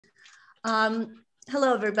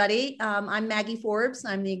Hello, everybody. I'm Maggie Forbes.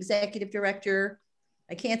 I'm the executive director.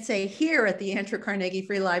 I can't say here at the Andrew Carnegie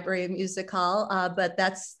Free Library and Music Hall, but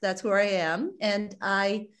that's where I am. And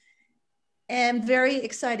I am very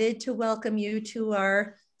excited to welcome you to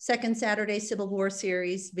our second Saturday Civil War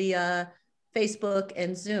series via Facebook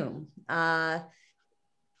and Zoom. I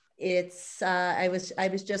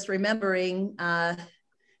was just remembering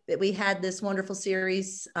that we had this wonderful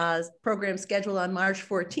series program scheduled on March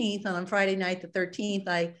 14th, and on Friday night, the 13th,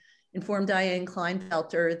 I informed Diane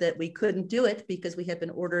Kleinfelter that we couldn't do it because we had been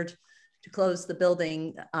ordered to close the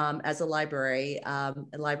building as a library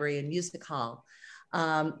and music hall.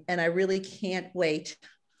 And I really can't wait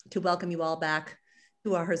to welcome you all back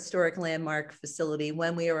to our historic landmark facility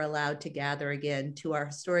when we are allowed to gather again, to our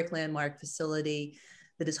historic landmark facility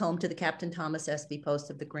that is home to the Captain Thomas Espy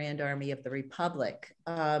Post of the Grand Army of the Republic.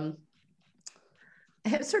 I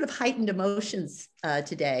have sort of heightened emotions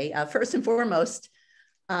today, first and foremost,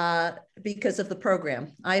 because of the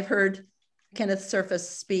program. I've heard Kenneth Serfass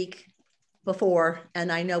speak before,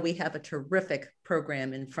 and I know we have a terrific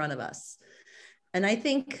program in front of us. And I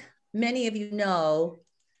think many of you know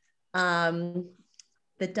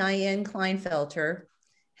that Diane Kleinfelter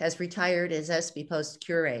has retired as Espy Post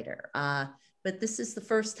curator. But this is the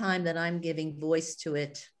first time that I'm giving voice to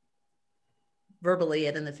it verbally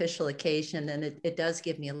at an official occasion, and it does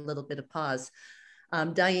give me a little bit of pause.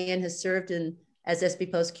 Diane has served as Espy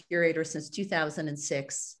Post curator since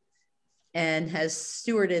 2006 and has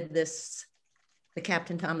stewarded the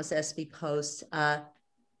Captain Thomas Espy Post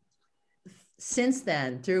since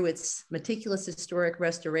then through its meticulous historic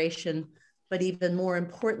restoration, but even more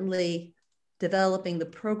importantly, developing the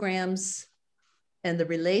programs and the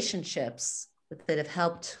relationships that have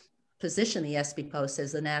helped position the Espy Post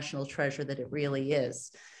as the national treasure that it really is.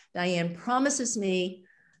 Diane promises me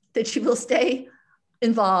that she will stay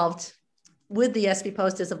involved with the Espy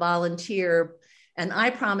Post as a volunteer. And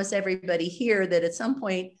I promise everybody here that at some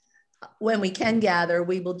point when we can gather,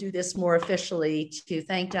 we will do this more officially to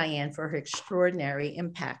thank Diane for her extraordinary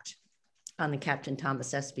impact on the Captain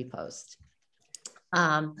Thomas Espy Post.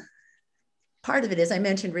 Part of it, as I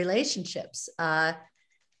mentioned, relationships.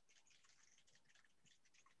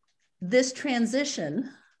 This transition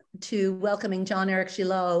to welcoming Jon-Erik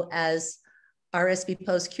as our Espy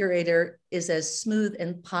Post curator is as smooth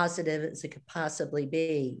and positive as it could possibly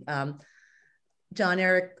be.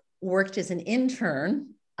 Jon-Erik worked as an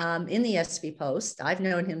intern in the Espy Post. I've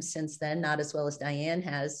known him since then, not as well as Diane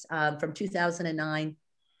has, from 2009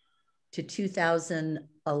 to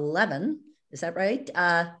 2011. Is that right?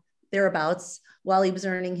 Thereabouts, while he was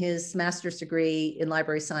earning his master's degree in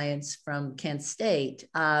library science from Kent State.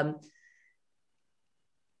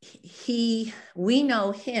 We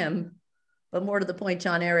know him, but more to the point,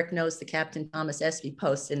 Jon-Erik knows the Captain Thomas Espy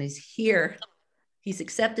Post and is here. He's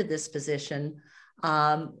accepted this position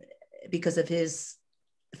because of his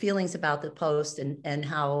feelings about the post and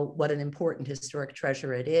what an important historic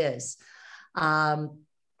treasure it is.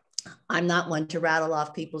 I'm not one to rattle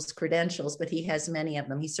off people's credentials, but he has many of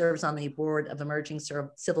them. He serves on the board of Emerging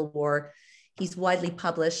Civil War. He's widely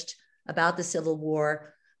published about the Civil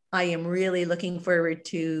War. I am really looking forward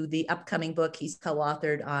to the upcoming book he's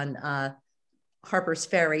co-authored on Harper's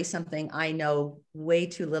Ferry, something I know way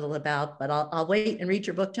too little about, but I'll wait and read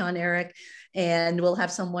your book, Jon-Erik, and we'll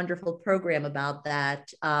have some wonderful program about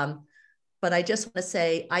that. But I just want to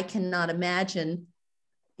say, I cannot imagine,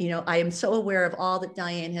 I am so aware of all that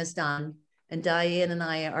Diane has done, and Diane and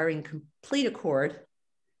I are in complete accord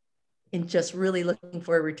in just really looking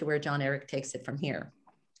forward to where Jon-Erik takes it from here.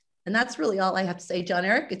 And that's really all I have to say.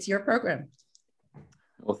 Jon-Erik, it's your program.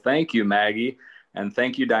 Well, thank you, Maggie. And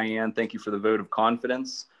thank you, Diane. Thank you for the vote of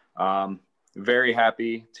confidence. Very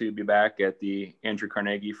happy to be back at the Andrew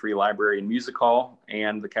Carnegie Free Library and Music Hall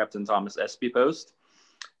and the Captain Thomas Espy Post.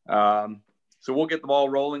 So we'll get the ball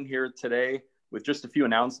rolling here today with just a few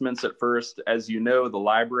announcements at first. As you know, the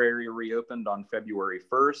library reopened on February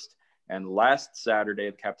 1st, and last Saturday,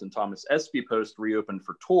 the Captain Thomas Espy Post reopened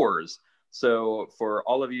for tours. So for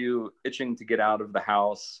all of you itching to get out of the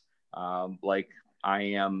house, like I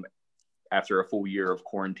am after a full year of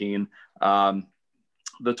quarantine, the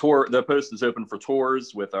post is open for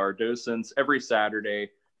tours with our docents every Saturday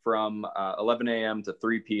from 11 a.m. to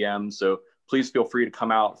 3 p.m. So please feel free to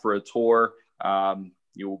come out for a tour.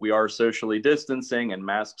 We are socially distancing and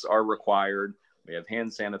masks are required. We have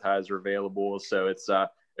hand sanitizer available. So it's a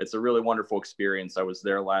really wonderful experience. I was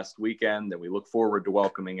there last weekend and we look forward to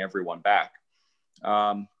welcoming everyone back.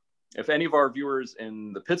 If any of our viewers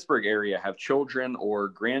in the Pittsburgh area have children or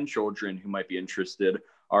grandchildren who might be interested,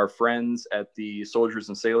 our friends at the Soldiers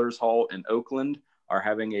and Sailors Hall in Oakland are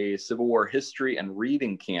having a Civil War history and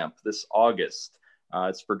reading camp this August.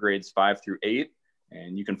 It's for grades 5 through 8,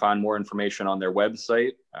 and you can find more information on their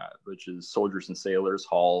website, which is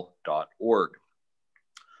soldiersandsailorshall.org.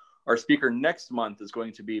 Our speaker next month is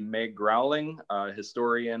going to be Meg Growling, a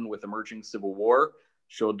historian with emerging Civil War.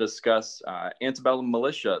 She'll discuss antebellum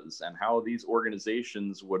militias and how these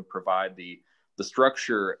organizations would provide the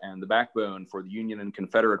structure and the backbone for the Union and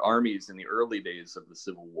Confederate armies in the early days of the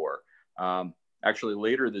Civil War. Actually,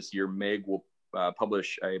 later this year, Meg will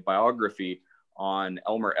publish a biography on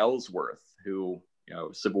Elmer Ellsworth, who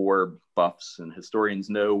Civil War buffs and historians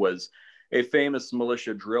know was a famous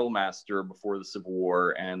militia drill master before the Civil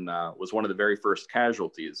War and was one of the very first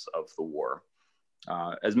casualties of the war.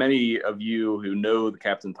 As many of you who know the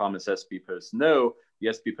Captain Thomas SB Post know, the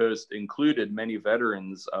SB Post included many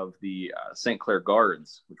veterans of the St. Clair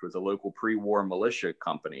Guards, which was a local pre-war militia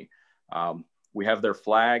company. We have their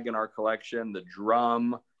flag in our collection, the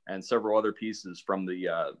drum, and several other pieces from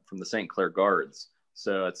the St. Clair Guards.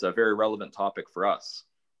 So it's a very relevant topic for us.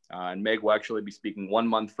 And Meg will actually be speaking 1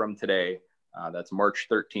 month from today. That's March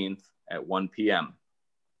 13th at 1 p.m.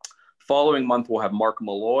 Following month, we'll have Mark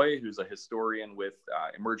Malloy, who's a historian with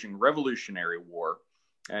emerging Revolutionary War.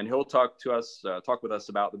 And he'll talk with us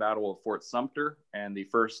about the Battle of Fort Sumter and the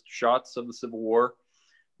first shots of the Civil War.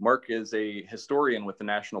 Mark is a historian with the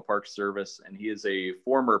National Park Service, and he is a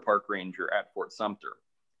former park ranger at Fort Sumter.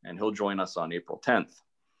 And he'll join us on April 10th.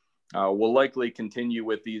 We'll likely continue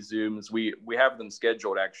with these Zooms. We have them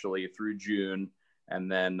scheduled actually through June,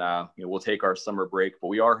 and then we'll take our summer break. But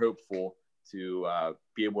we are hopeful to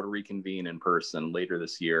be able to reconvene in person later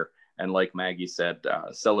this year. And like Maggie said,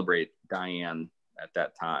 celebrate Diane at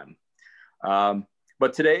that time.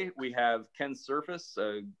 But today we have Ken Serfass,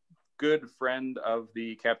 a good friend of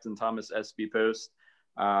the Captain Thomas SB Post.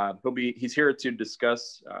 He's here to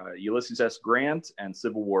discuss Ulysses S. Grant and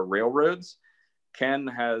Civil War railroads. Ken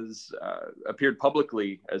has appeared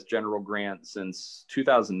publicly as General Grant since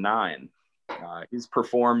 2009. He's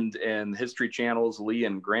performed in History Channel's Lee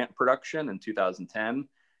and Grant production in 2010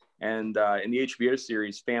 and in the HBO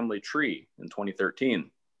series Family Tree in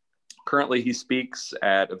 2013. Currently, he speaks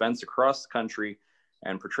at events across the country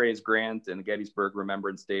and portrays Grant in the Gettysburg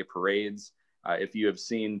Remembrance Day parades. If you have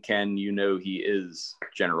seen Ken, you know he is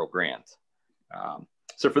General Grant.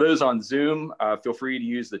 So for those on Zoom, feel free to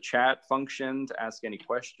use the chat function to ask any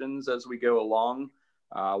questions as we go along.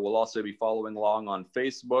 We'll also be following along on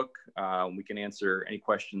Facebook. We can answer any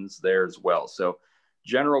questions there as well. So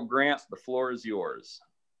General Grant, the floor is yours.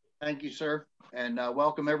 Thank you, sir. And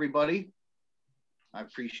welcome everybody. I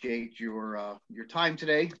appreciate your time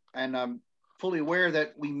today. And I'm fully aware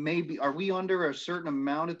that are we under a certain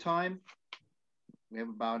amount of time? We have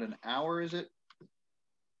about an hour, is it?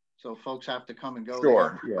 So folks have to come and go.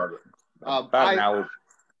 Sure, yeah. About an hour.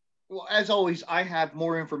 Well, as always, I have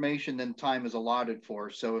more information than time is allotted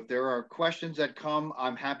for. So if there are questions that come,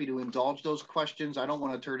 I'm happy to indulge those questions. I don't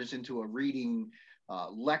want to turn this into a reading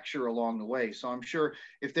lecture along the way. So I'm sure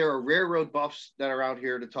if there are railroad buffs that are out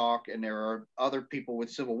here to talk, and there are other people with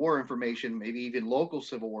Civil War information, maybe even local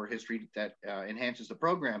Civil War history that enhances the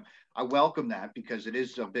program, I welcome that because it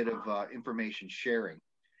is a bit of information sharing.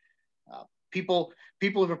 People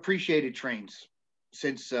have appreciated trains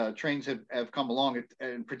since trains have come along.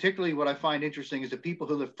 And particularly what I find interesting is the people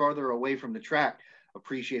who live farther away from the track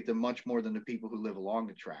appreciate them much more than the people who live along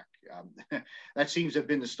the track. That seems to have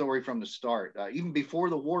been the story from the start. Even before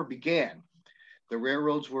the war began, the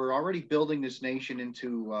railroads were already building this nation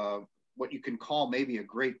into what you can call maybe a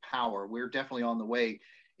great power. We're definitely on the way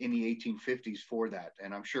in the 1850s for that.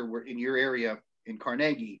 And I'm sure we're in your area in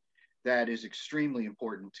Carnegie, that is extremely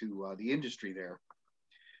important to the industry there.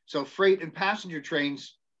 So freight and passenger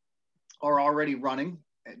trains are already running,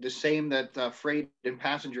 the same that freight and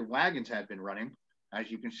passenger wagons had been running, as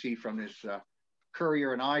you can see from this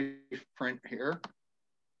Courier and I print here.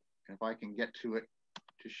 And if I can get to it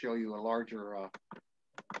to show you a larger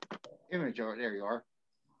image, there you are.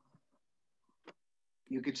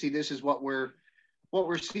 You can see this is what we're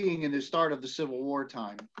seeing in the start of the Civil War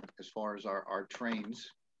time as far as our trains.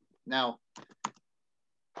 Now,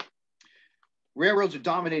 railroads are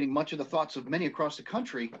dominating much of the thoughts of many across the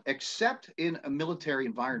country, except in a military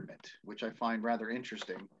environment, which I find rather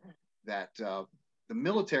interesting, that the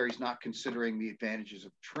military is not considering the advantages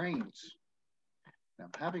of trains. Now,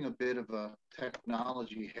 I'm having a bit of a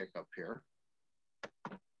technology hiccup here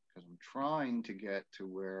because I'm trying to get to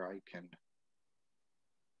where I can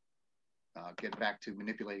get back to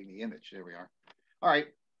manipulating the image. There we are. All right.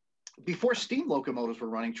 Before steam locomotives were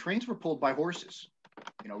running, trains were pulled by horses.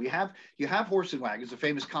 You know, you have horse and wagons, the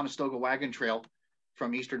famous Conestoga wagon trail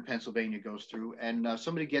from Eastern Pennsylvania goes through, and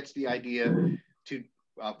somebody gets the idea to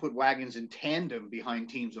put wagons in tandem behind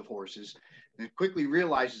teams of horses, and quickly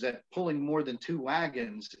realizes that pulling more than 2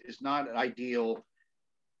 wagons is not ideal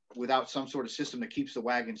without some sort of system that keeps the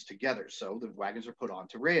wagons together. So the wagons are put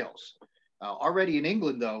onto rails. Already in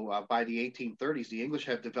England, though, by the 1830s, the English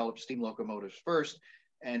have developed steam locomotives first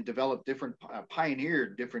and developed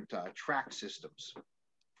pioneered different track systems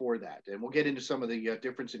for that. And we'll get into some of the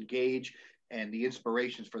difference in gauge and the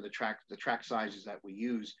inspirations for the track sizes that we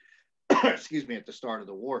use, excuse me, at the start of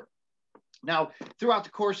the war. Now, throughout the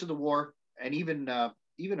course of the war, and even a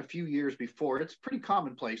few years before, it's pretty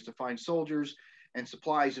commonplace to find soldiers and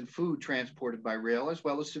supplies and food transported by rail, as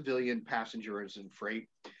well as civilian passengers and freight.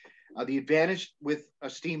 The advantage with a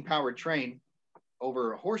steam-powered train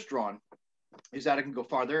over a horse-drawn is that it can go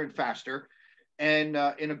farther and faster, and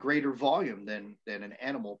in a greater volume than an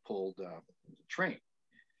animal-pulled train.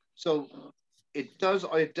 So it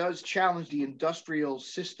does challenge the industrial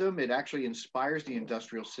system. It actually inspires the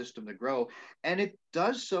industrial system to grow, and it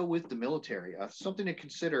does so with the military. Something to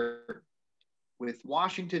consider with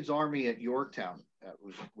Washington's army at Yorktown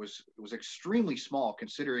was extremely small,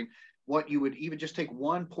 considering what you would even just take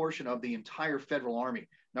one portion of the entire federal army.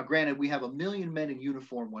 Now, granted, we have 1 million men in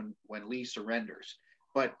uniform when Lee surrenders,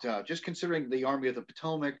 but just considering the Army of the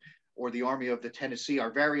Potomac or the Army of the Tennessee, our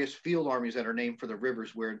various field armies that are named for the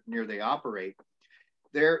rivers where near they operate,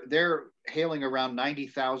 they're hailing around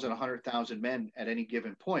 90,000, 100,000 men at any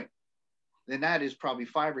given point. Then that is probably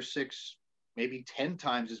 5 or 6, maybe 10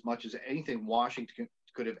 times as much as anything Washington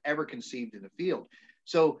could have ever conceived in the field.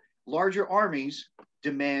 So larger armies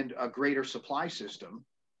demand a greater supply system,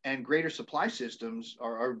 and greater supply systems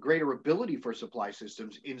or greater ability for supply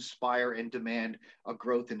systems inspire and demand a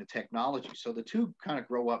growth in the technology. So the two kind of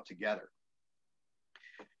grow up together.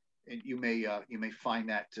 And you may find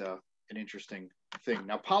that an interesting thing.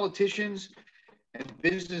 Now, politicians and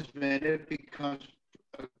businessmen, it becomes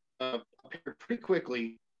apparent pretty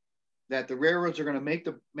quickly that the railroads are going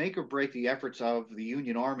to make or break the efforts of the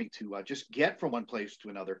Union Army to just get from one place to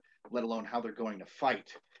another, let alone how they're going to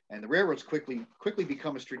fight. And the railroads quickly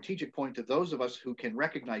become a strategic point to those of us who can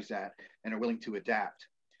recognize that and are willing to adapt.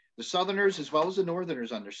 The Southerners, as well as the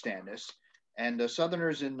Northerners, understand this. And the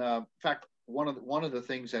Southerners, in fact, one of the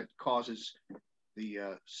things that causes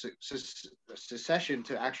the secession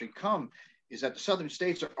to actually come is that the Southern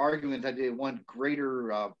states are arguing that they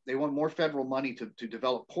want more federal money to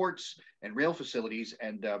develop ports and rail facilities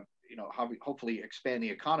and hopefully expand the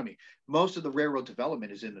economy. Most of the railroad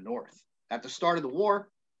development is in the North. At the start of the war,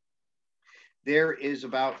 there is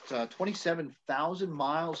about 27,000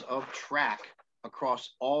 miles of track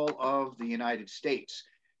across all of the United States.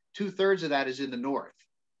 2/3 of that is in the North.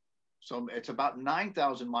 So it's about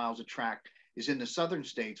 9,000 miles of track is in the Southern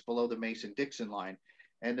states below the Mason-Dixon line.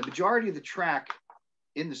 And the majority of the track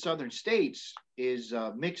in the Southern states is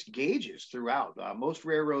mixed gauges throughout. Most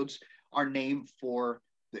railroads are named for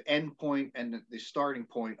the end point and the starting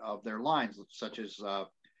point of their lines, such as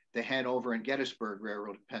the Hanover and Gettysburg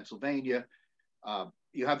Railroad in Pennsylvania.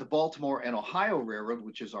 You have the Baltimore and Ohio Railroad,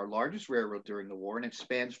 which is our largest railroad during the war, and it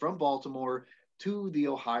spans from Baltimore to the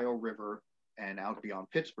Ohio River and out beyond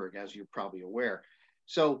Pittsburgh, as you're probably aware.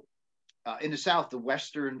 So in the South, the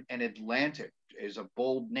Western and Atlantic is a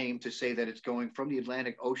bold name to say that it's going from the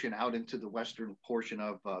Atlantic Ocean out into the western portion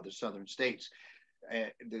of the Southern states.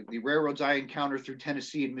 The railroads I encountered through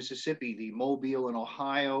Tennessee and Mississippi, the Mobile and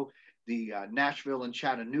Ohio, the Nashville and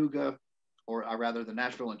Chattanooga, or rather the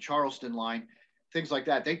Nashville and Charleston line, things like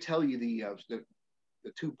that, they tell you the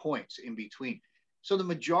 2 points in between. So the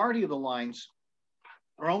majority of the lines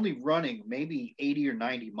are only running maybe 80 or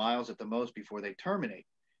 90 miles at the most before they terminate.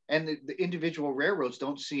 And the individual railroads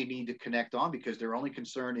don't see a need to connect on because their only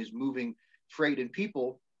concern is moving freight and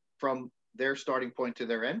people from their starting point to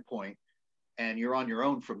their end point, and you're on your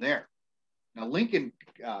own from there. Now, Lincoln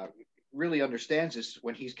really understands this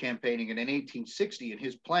when he's campaigning, and in 1860, in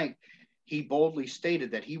his plank, he boldly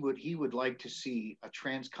stated that he would like to see a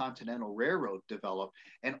transcontinental railroad develop,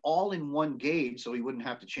 and all in one gauge, so he wouldn't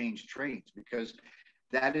have to change trains, because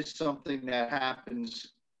that is something that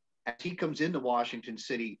happens as he comes into Washington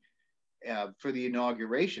City for the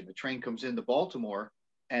inauguration. The train comes into Baltimore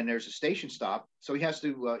and there's a station stop. So he has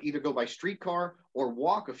to either go by streetcar or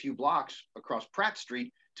walk a few blocks across Pratt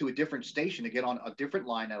Street to a different station to get on a different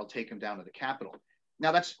line that'll take him down to the Capitol.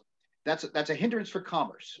 Now that's a hindrance for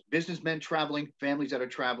commerce. Businessmen traveling, families that are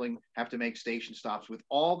traveling have to make station stops with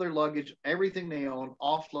all their luggage, everything they own,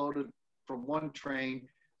 offloaded from one train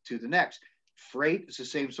to the next. Freight is the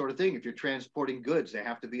same sort of thing. If you're transporting goods, they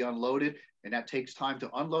have to be unloaded, and that takes time to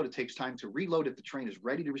unload. It takes time to reload if the train is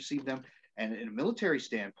ready to receive them. And in a military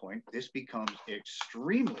standpoint, this becomes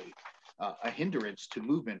extremely a hindrance to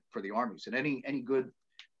movement for the armies. And any good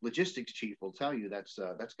logistics chief will tell you that's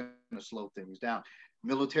going to slow things down.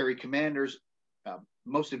 Military commanders,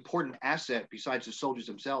 most important asset besides the soldiers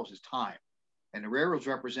themselves is time. And the railroads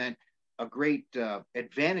represent a great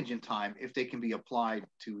advantage in time if they can be applied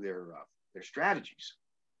to their strategies.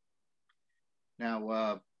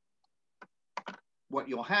 Now, what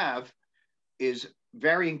you'll have is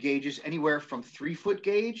varying gauges anywhere from 3-foot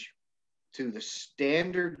gauge to the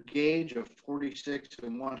standard gauge of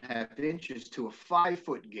 46½ inches to a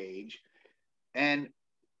 5-foot gauge. And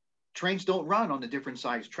trains don't run on the different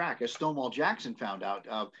size track, as Stonewall Jackson found out.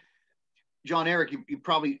 Jon-Erik, you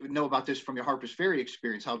probably know about this from your Harper's Ferry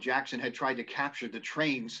experience, how Jackson had tried to capture the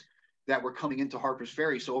trains that were coming into Harper's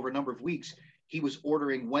Ferry. So over a number of weeks, he was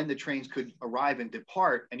ordering when the trains could arrive and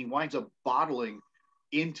depart, and he winds up bottling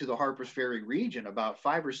into the Harper's Ferry region about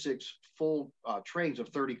 5 or 6 full trains of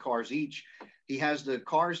 30 cars each. He has the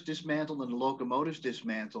cars dismantled and the locomotives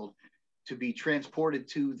dismantled to be transported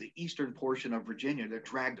to the eastern portion of Virginia. They're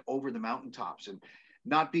dragged over the mountaintops. And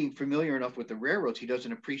not being familiar enough with the railroads, he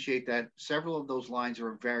doesn't appreciate that several of those lines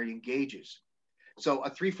are of varying gauges. So a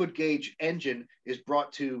 3-foot gauge engine is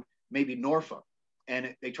brought to maybe Norfolk,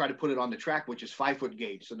 and they try to put it on the track, which is 5-foot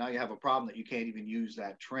gauge. So now you have a problem that you can't even use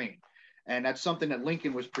that train. And that's something that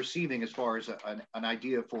Lincoln was perceiving as far as an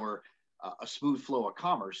idea for a smooth flow of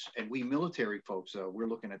commerce. And we military folks, we're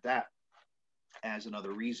looking at that as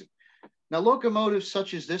another reason. Now, locomotives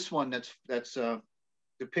such as this one that's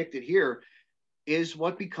depicted here is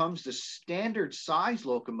what becomes the standard size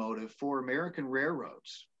locomotive for American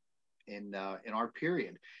railroads in our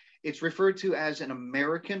period. It's referred to as an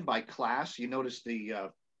American by class. You notice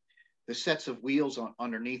the sets of wheels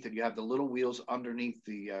underneath it. You have the little wheels underneath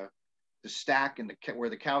the stack and where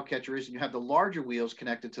the cow catcher is, and you have the larger wheels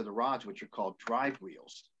connected to the rods, which are called drive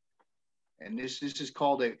wheels. And this is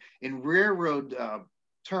called in railroad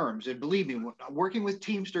terms, and believe me, working with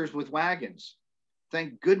teamsters with wagons,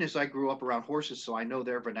 thank goodness I grew up around horses, so I know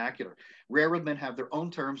their vernacular. Railroad men have their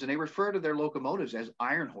own terms, and they refer to their locomotives as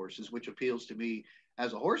iron horses, which appeals to me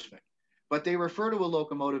as a horseman. But they refer to a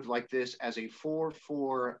locomotive like this as a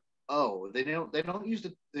 440. They don't use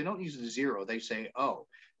the 0. They say O.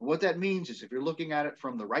 And what that means is if you're looking at it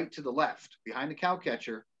from the right to the left, behind the cow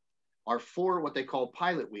catcher are 4 what they call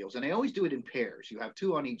pilot wheels, and they always do it in pairs. You have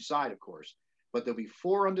 2 on each side, of course, but there'll be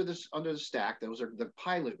 4 under the stack. Those are the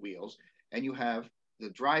pilot wheels, and you have the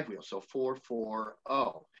drive wheel. So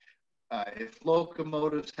 440. If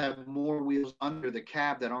locomotives have more wheels under the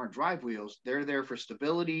cab that aren't drive wheels, they're there for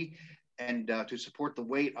stability and to support the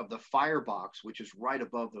weight of the firebox, which is right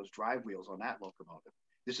above those drive wheels on that locomotive.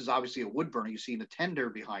 This is obviously a wood burner. You see the tender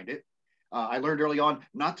behind it. I learned early on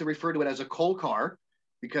not to refer to it as a coal car,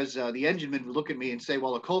 because the engineman would look at me and say,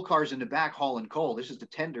 well, a coal car is in the back hauling coal. This is the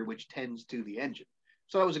tender, which tends to the engine.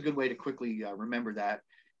 So that was a good way to quickly remember that.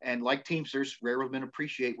 And like Teamsters, railroadmen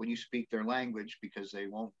appreciate when you speak their language, because they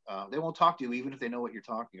won't talk to you even if they know what you're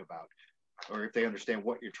talking about or if they understand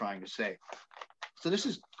what you're trying to say. So this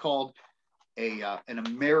is called an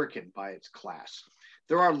American by its class.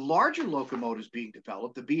 There are larger locomotives being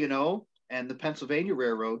developed. The B&O and the Pennsylvania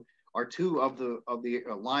Railroad are 2 of the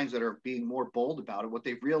lines that are being more bold about it. What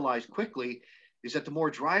they've realized quickly is that the more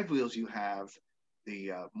drive wheels you have,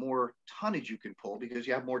 the more tonnage you can pull, because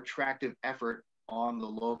you have more tractive effort on the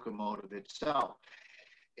locomotive itself.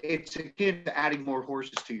 It's akin to adding more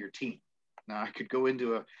horses to your team. Now, I could go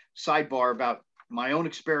into a sidebar about my own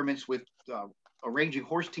experiments with arranging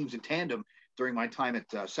horse teams in tandem during my time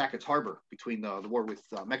at Sackett's Harbor, between the war with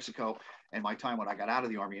Mexico and my time when I got out of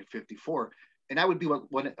the Army in '54. And that would be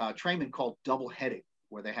what trainmen called double heading,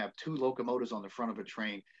 where they have 2 locomotives on the front of a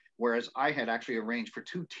train, whereas I had actually arranged for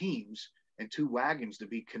 2 teams and 2 wagons to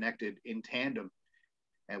be connected in tandem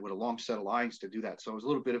and with a long set of lines to do that. So it was a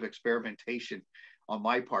little bit of experimentation on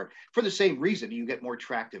my part. For the same reason, you get more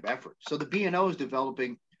tractive effort. So the B&O is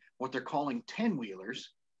developing what they're calling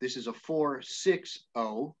 10-wheelers. This is a 460,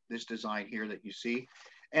 this design here that you see.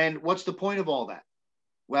 And what's the point of all that?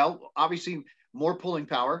 Well, obviously more pulling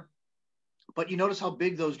power, but you notice how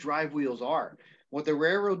big those drive wheels are. What the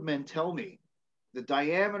railroad men tell me, the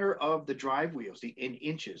diameter of the drive wheels, in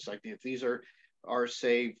inches, like if these are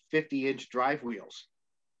say 50-inch drive wheels,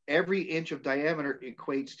 every inch of diameter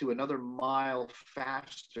equates to another mile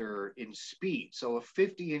faster in speed. So a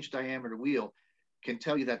 50-inch diameter wheel can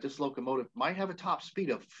tell you that this locomotive might have a top speed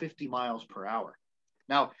of 50 miles per hour.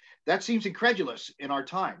 Now, that seems incredulous in our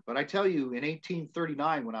time, but I tell you, in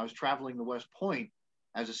 1839, when I was traveling to West Point,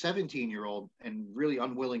 as a 17-year-old and really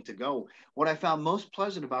unwilling to go. What I found most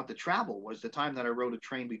pleasant about the travel was the time that I rode a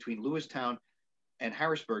train between Lewistown and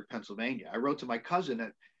Harrisburg, Pennsylvania. I wrote to my cousin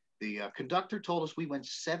that the conductor told us we went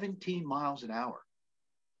 17 miles an hour.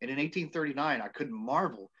 And in 1839, I couldn't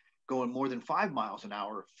marvel going more than 5 miles an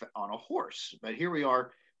hour on a horse. But here we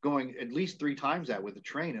are going at least 3 times that with a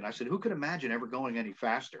train. And I said, who could imagine ever going any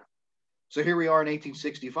faster? So here we are in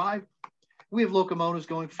 1865. We have locomotives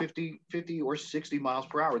going 50 or 60 miles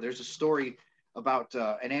per hour. There's a story about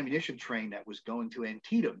an ammunition train that was going to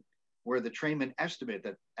Antietam, where the trainmen estimate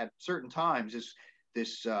that at certain times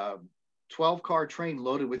this 12-car train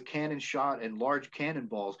loaded with cannon shot and large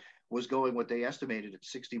cannonballs was going what they estimated at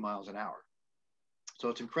 60 miles an hour. So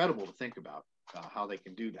it's incredible to think about how they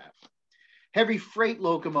can do that. Heavy freight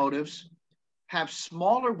locomotives have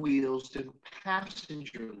smaller wheels than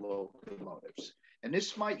passenger locomotives. And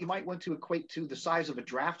this you might want to equate to the size of a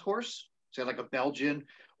draft horse, say like a Belgian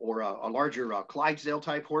or a larger Clydesdale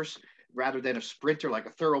type horse, rather than a sprinter like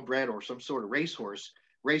a thoroughbred or some sort of racehorse.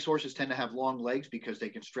 Racehorses tend to have long legs because they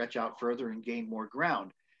can stretch out further and gain more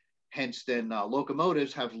ground. Hence, then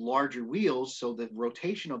locomotives have larger wheels, so the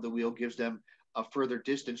rotation of the wheel gives them a further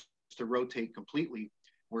distance to rotate completely,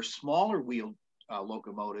 where smaller wheel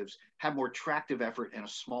locomotives have more tractive effort and a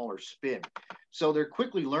smaller spin. So they're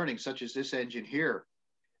quickly learning, such as this engine here,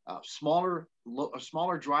 smaller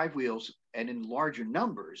drive wheels and in larger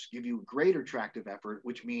numbers give you greater tractive effort,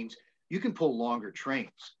 which means you can pull longer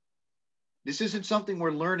trains. This isn't something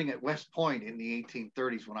we're learning at West Point in the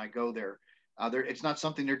 1830s when I go there. It's not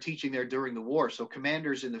something they're teaching there during the war. So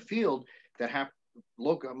commanders in the field that have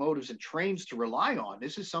locomotives and trains to rely on,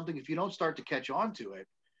 this is something, if you don't start to catch on to it,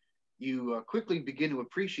 you quickly begin to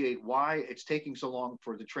appreciate why it's taking so long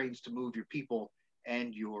for the trains to move your people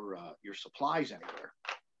and your supplies anywhere.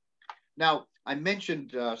 Now, I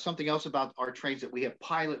mentioned something else about our trains, that we have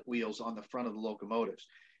pilot wheels on the front of the locomotives.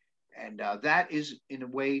 And that is in a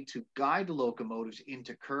way to guide the locomotives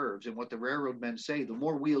into curves. And what the railroad men say, the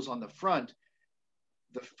more wheels on the front,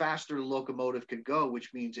 the faster the locomotive can go,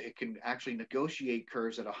 which means it can actually negotiate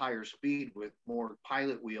curves at a higher speed with more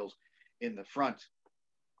pilot wheels in the front.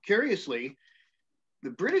 Curiously, the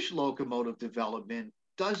British locomotive development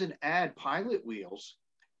doesn't add pilot wheels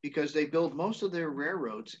because they build most of their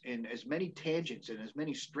railroads in as many tangents and as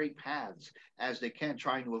many straight paths as they can,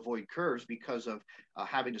 trying to avoid curves because of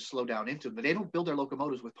having to slow down into them. But they don't build their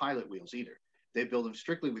locomotives with pilot wheels either. They build them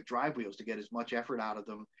strictly with drive wheels to get as much effort out of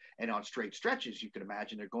them. And on straight stretches, you can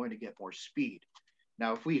imagine they're going to get more speed.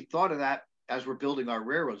 Now, if we thought of that as we're building our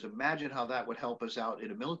railroads, imagine how that would help us out in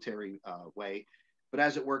a military way. But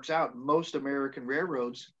as it works out, most American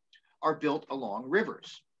railroads are built along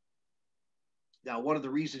rivers. Now, one of the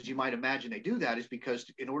reasons you might imagine they do that is because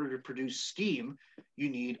in order to produce steam, you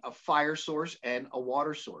need a fire source and a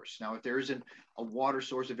water source. Now, if there isn't a water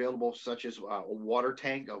source available, such as a water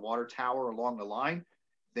tank, a water tower along the line,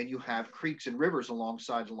 then you have creeks and rivers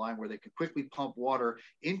alongside the line where they can quickly pump water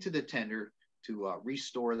into the tender to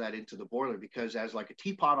restore that into the boiler. Because as like a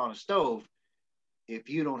teapot on a stove, if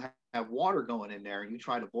you don't have water going in there and you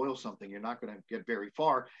try to boil something, you're not going to get very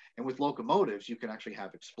far. And with locomotives, you can actually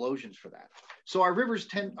have explosions for that. So our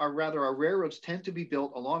railroads tend to be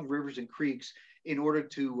built along rivers and creeks in order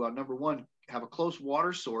to, number one, have a close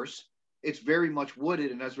water source. It's very much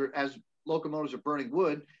wooded. And as locomotives are burning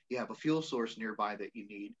wood, you have a fuel source nearby that you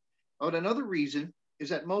need. But another reason is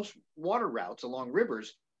that most water routes along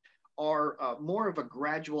rivers are more of a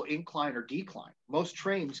gradual incline or decline. Most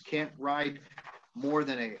trains can't ride more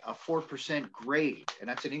than a 4% grade, and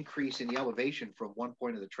that's an increase in the elevation from one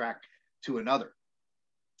point of the track to another.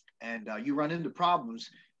 And you run into problems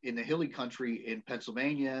in the hilly country in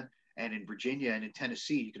Pennsylvania and in Virginia and in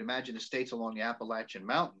Tennessee. You can imagine the states along the Appalachian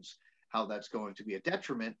Mountains, how that's going to be a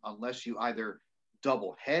detriment unless you either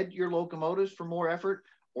double head your locomotives for more effort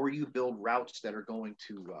or you build routes that are going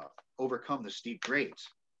to overcome the steep grades.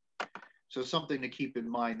 So something to keep in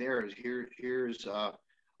mind there is here's a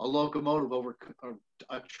locomotive over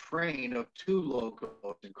a train of 2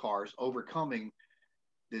 locomotives and cars overcoming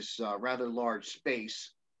this rather large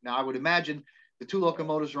space. Now, I would imagine the 2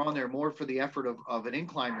 locomotives are on there more for the effort of an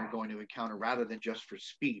incline they're going to encounter rather than just for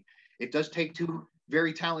speed. It does take 2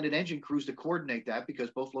 very talented engine crews to coordinate that because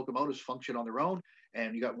both locomotives function on their own,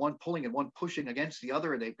 and you got one pulling and one pushing against the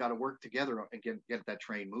other, and they've got to work together and get that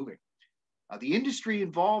train moving. The industry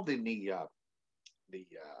involved in the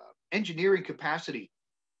engineering capacity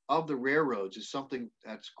of the railroads is something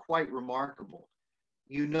that's quite remarkable.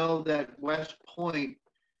 You know that West Point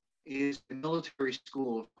is a military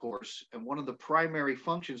school, of course, and one of the primary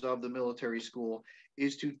functions of the military school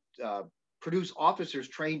is to produce officers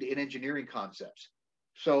trained in engineering concepts.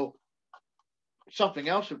 So something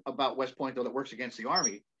else about West Point, though, that works against the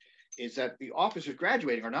Army is that the officers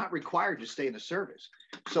graduating are not required to stay in the service.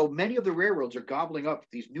 So many of the railroads are gobbling up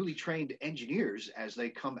these newly trained engineers as they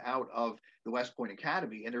come out of the West Point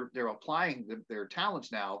Academy, and they're applying their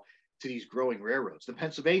talents now to these growing railroads. The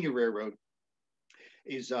Pennsylvania Railroad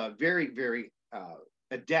is very, very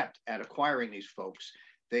adept at acquiring these folks.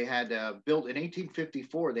 They had built in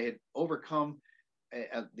 1854, they had overcome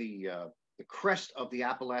the crest of the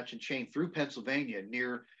Appalachian chain through Pennsylvania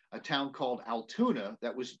near a town called Altoona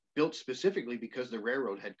that was built specifically because the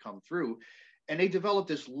railroad had come through. And they developed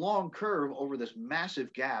this long curve over this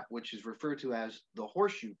massive gap, which is referred to as the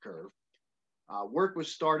horseshoe curve. Work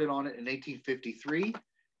was started on it in 1853,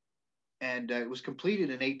 and it was completed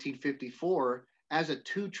in 1854 as a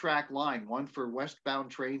two-track line, one for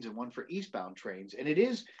westbound trains and one for eastbound trains. And it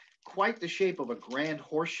is quite the shape of a grand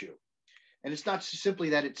horseshoe. And it's not simply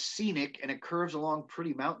that it's scenic and it curves along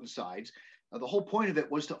pretty mountainsides. The whole point of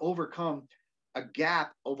it was to overcome a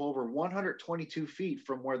gap of over 122 feet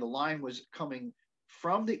from where the line was coming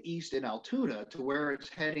from the east in Altoona to where it's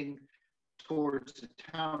heading towards the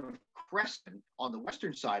town of Creston on the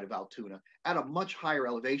western side of Altoona at a much higher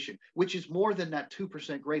elevation, which is more than that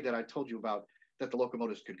 2% grade that I told you about that the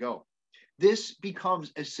locomotives could go. This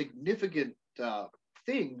becomes a significant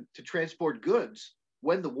thing to transport goods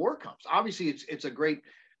when the war comes. Obviously, it's a great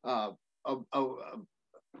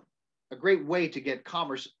a great way to get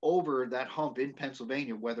commerce over that hump in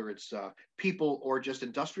Pennsylvania, whether it's people or just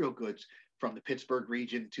industrial goods from the Pittsburgh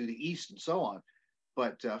region to the east and so on.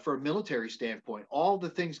 But for a military standpoint, all the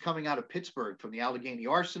things coming out of Pittsburgh from the Allegheny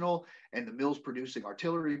Arsenal and the mills producing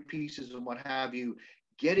artillery pieces and what have you,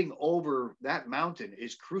 getting over that mountain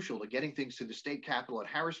is crucial to getting things to the state capital at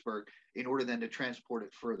Harrisburg in order then to transport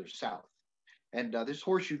it further south. And this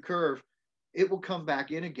horseshoe curve, it will come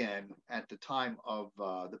back in again at the time of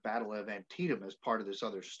the Battle of Antietam as part of this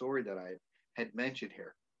other story that I had mentioned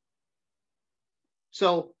here.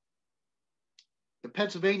 So the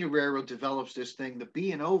Pennsylvania Railroad develops this thing. The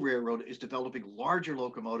B&O Railroad is developing larger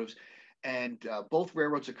locomotives, and both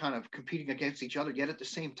railroads are kind of competing against each other, yet at the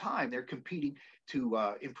same time, they're competing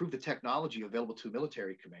to improve the technology available to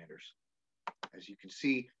military commanders. As you can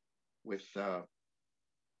see with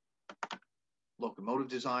locomotive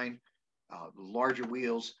design, larger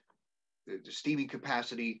wheels, the steaming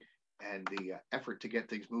capacity, and the effort to get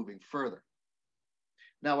things moving further.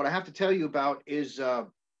 Now, what I have to tell you about is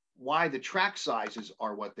why the track sizes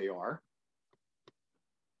are what they are.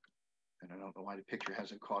 And I don't know why the picture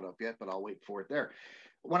hasn't caught up yet, but I'll wait for it there.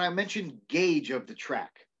 When I mentioned gauge of the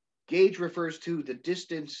track, gauge refers to the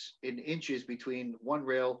distance in inches between one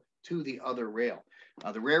rail to the other rail.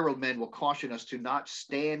 The railroad men will caution us to not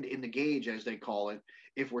stand in the gauge, as they call it,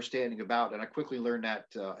 if we're standing about. And I quickly learned that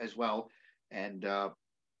as well, and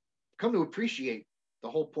come to appreciate the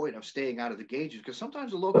whole point of staying out of the gauges, because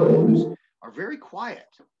sometimes the locomotives are very quiet.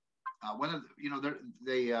 When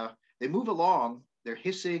they move along, they're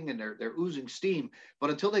hissing and they're oozing steam, but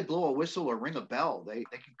until they blow a whistle or ring a bell, they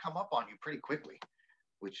can come up on you pretty quickly,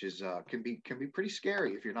 which is can be pretty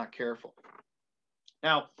scary if you're not careful.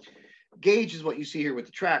 Now, gauge is what you see here with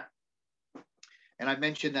the track. And I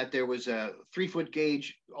mentioned that there was a 3-foot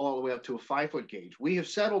gauge all the way up to a 5-foot gauge. We have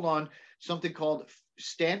settled on something called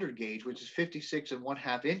standard gauge, which is 56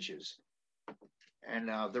 1/2 inches. And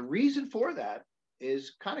the reason for that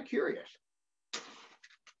is kind of curious.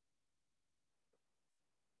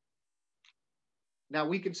 Now,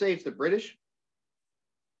 we can say it's the British.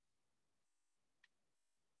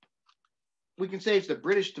 We can say it's the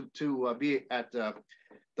British to be at the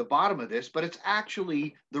bottom of this, but it's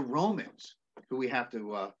actually the Romans who we have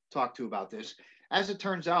to talk to about this. As it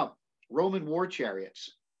turns out, Roman war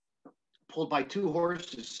chariots pulled by 2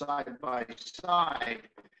 horses side by side,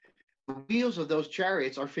 the wheels of those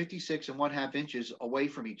chariots are 56 1/2 inches away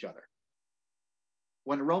from each other.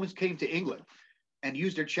 When the Romans came to England and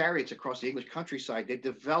used their chariots across the English countryside, they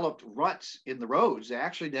developed ruts in the roads. They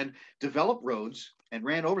actually then developed roads and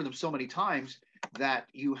ran over them so many times that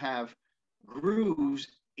you have grooves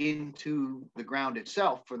into the ground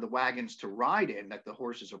itself for the wagons to ride in that the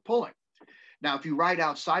horses are pulling. Now, if you ride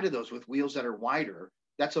outside of those with wheels that are wider,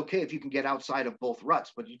 that's okay if you can get outside of both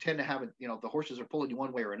ruts, but you tend to have it, the horses are pulling you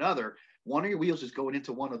one way or another. One of your wheels is going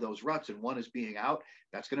into one of those ruts and one is being out.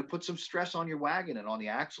 That's going to put some stress on your wagon and on the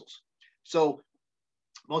axles. So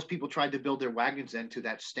most people tried to build their wagons then to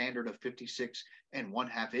that standard of 56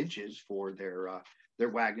 1/2 inches for their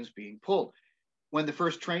wagons being pulled. When the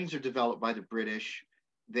first trains are developed by the British,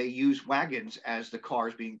 they use wagons as the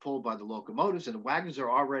cars being pulled by the locomotives, and the wagons are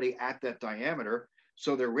already at that diameter,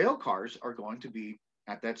 so their rail cars are going to be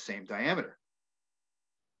at that same diameter.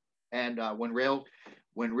 And when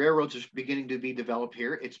railroads are beginning to be developed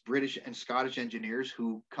here, it's British and Scottish engineers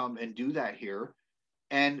who come and do that here,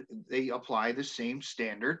 and they apply the same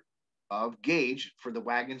standard of gauge for the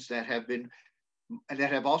wagons that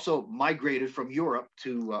have also migrated from Europe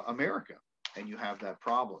to America. And you have that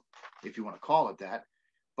problem, if you want to call it that.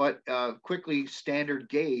 But quickly, standard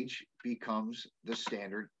gauge becomes the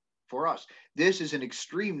standard for us. This is an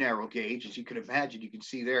extreme narrow gauge, as you can imagine. You can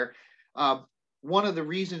see there. One of the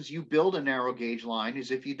reasons you build a narrow gauge line is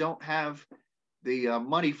if you don't have the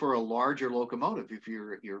money for a larger locomotive, if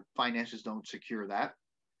your finances don't secure that.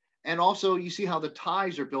 And also, you see how the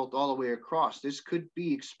ties are built all the way across. This could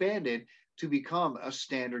be expanded to become a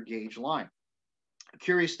standard gauge line. A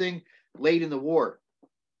curious thing, late in the war,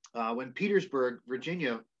 when Petersburg,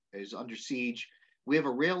 Virginia is under siege, we have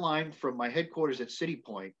a rail line from my headquarters at City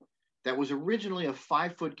Point that was originally a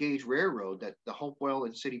 5-foot gauge railroad, that the Hopewell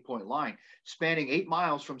and City Point line, spanning 8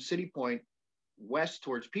 miles from City Point west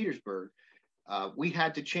towards Petersburg. We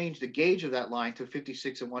had to change the gauge of that line to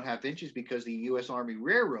 56 1/2 inches because the U.S. Army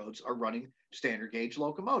railroads are running standard gauge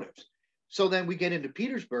locomotives. So then we get into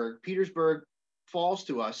Petersburg. Petersburg falls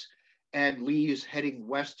to us, and Lee is heading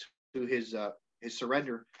west to his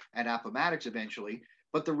surrender at Appomattox eventually.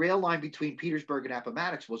 But the rail line between Petersburg and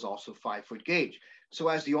Appomattox was also 5-foot gauge. So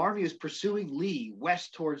as the Army is pursuing Lee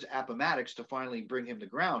west towards Appomattox to finally bring him to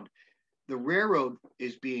ground, the railroad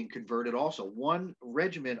is being converted also. One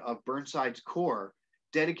regiment of Burnside's Corps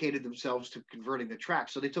dedicated themselves to converting the track.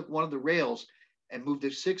 So they took one of the rails and moved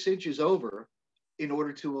it 6 inches over in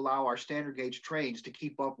order to allow our standard gauge trains to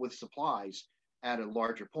keep up with supplies at a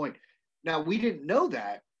larger point. Now, we didn't know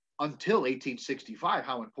that until 1865,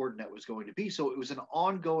 how important that was going to be. So it was an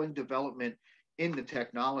ongoing development in the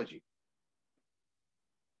technology.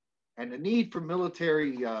 And the need for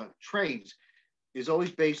military trains is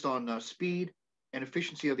always based on speed and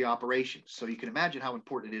efficiency of the operations. So you can imagine how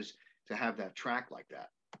important it is to have that track like that.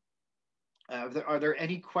 Are there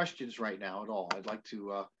any questions right now at all? I'd like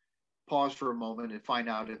to pause for a moment and find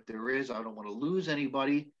out if there is. I don't want to lose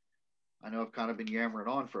anybody. I know I've kind of been yammering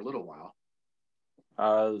on for a little while.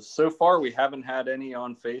 So far, we haven't had any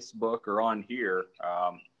on Facebook or on here.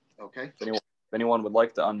 Okay. If anyone would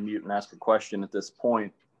like to unmute and ask a question at this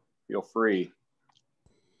point, feel free.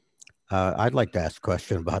 I'd like to ask a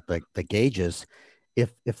question about the gauges.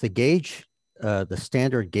 If the gauge, the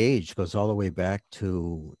standard gauge goes all the way back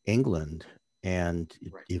to England and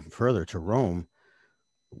even further to Rome,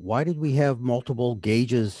 why did we have multiple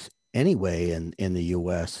gauges anyway in the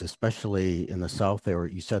U.S., especially in the South?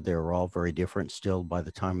 You said they were all very different still by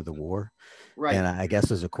the time of the war. Right. And I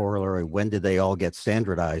guess as a corollary, when did they all get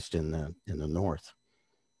standardized in the North?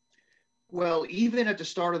 Well, even at the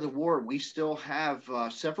start of the war, we still have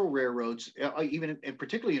several railroads, even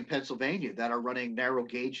particularly in Pennsylvania, that are running narrow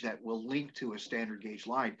gauge that will link to a standard gauge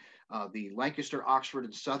line. The Lancaster, Oxford,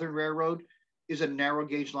 and Southern Railroad is a narrow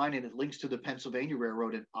gauge line, and it links to the Pennsylvania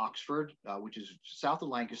Railroad in Oxford, which is south of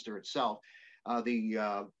Lancaster itself.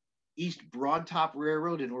 The East Broadtop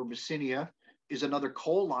Railroad in Orbisinia is another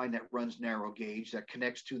coal line that runs narrow gauge that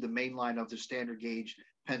connects to the main line of the standard gauge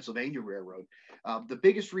Pennsylvania Railroad. The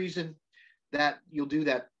biggest reason that you'll do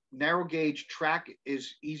that narrow gauge track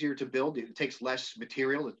is easier to build. It takes less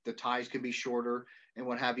material. The ties can be shorter and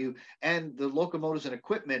what have you. And the locomotives and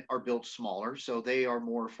equipment are built smaller, so they are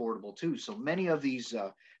more affordable too. So many of these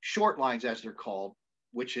short lines, as they're called,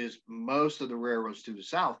 which is most of the railroads to the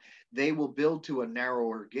south, they will build to a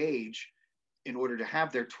narrower gauge in order to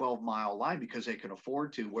have their 12-mile line because they can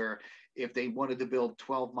afford to, where if they wanted to build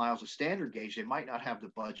 12 miles of standard gauge, they might not have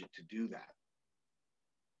the budget to do that.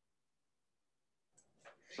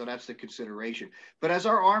 So that's the consideration. But as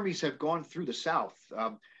our armies have gone through the South,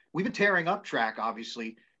 we've been tearing up track,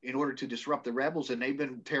 obviously, in order to disrupt the rebels, and they've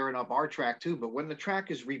been tearing up our track too. But when the track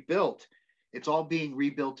is rebuilt, it's all being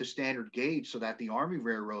rebuilt to standard gauge so that the Army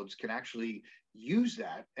railroads can actually use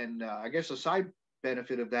that. And I guess a side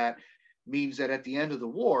benefit of that means that at the end of the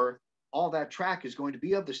war, all that track is going to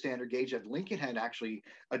be of the standard gauge that Lincoln had actually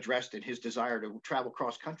addressed in his desire to travel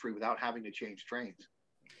cross country without having to change trains.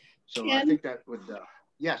 So I think that would...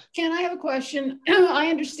 Yes. Ken, I have a question.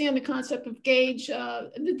 I understand the concept of gauge,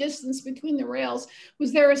 the distance between the rails.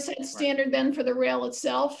 Was there a set standard then for the rail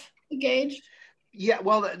itself, the gauge? Yeah,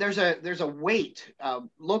 well, there's a weight.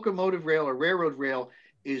 Locomotive rail or railroad rail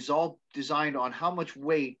is all designed on how much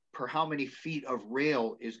weight per how many feet of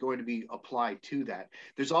rail is going to be applied to that.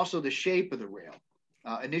 There's also the shape of the rail.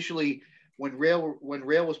 Initially, when rail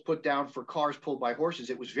was put down for cars pulled by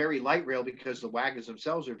horses, it was very light rail because the wagons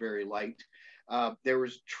themselves are very light. There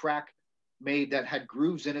was track made that had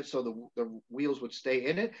grooves in it so the wheels would stay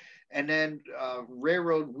in it. And then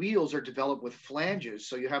railroad wheels are developed with flanges.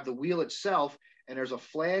 So you have the wheel itself, and there's a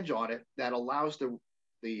flange on it that allows the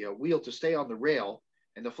wheel to stay on the rail,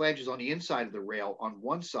 and the flange is on the inside of the rail on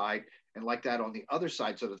one side, and like that on the other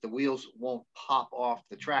side, so that the wheels won't pop off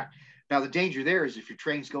the track. Now, the danger there is if your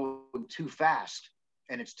train's going too fast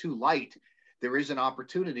and it's too light, there is an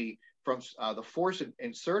opportunity from the force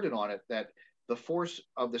inserted on it that the force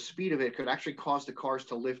of the speed of it could actually cause the cars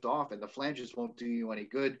to lift off, and the flanges won't do you any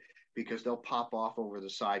good because they'll pop off over the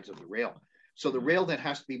sides of the rail. So the rail then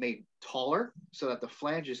has to be made taller so that the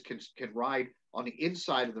flanges can ride on the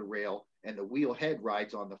inside of the rail and the wheel head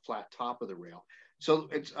rides on the flat top of the rail. So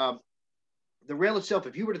it's the rail itself.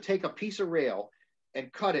 If you were to take a piece of rail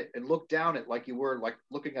and cut it and look down it like you were like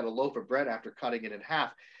looking at a loaf of bread after cutting it in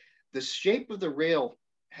half, the shape of the rail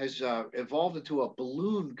has evolved into a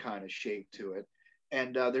balloon kind of shape to it.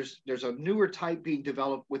 And there's a newer type being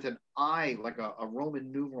developed with an eye, like a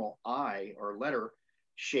Roman numeral I or letter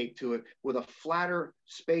shape to it, with a flatter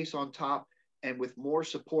space on top and with more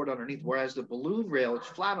support underneath. Whereas the balloon rail, it's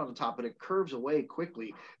flat on the top, but it curves away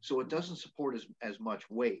quickly, so it doesn't support as much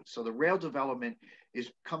weight. So the rail development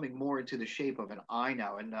is coming more into the shape of an I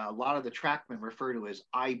now, and a lot of the trackmen refer to as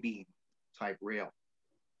I-beam type rail.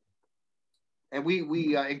 And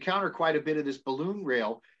we encounter quite a bit of this balloon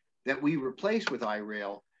rail that we replace with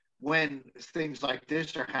I-rail when things like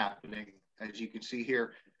this are happening, as you can see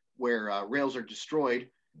here, where rails are destroyed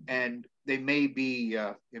and they may be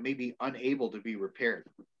unable to be repaired.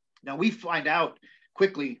 Now we find out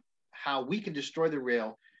quickly how we can destroy the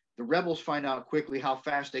rail. The rebels find out quickly how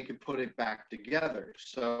fast they can put it back together.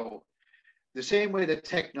 So the same way that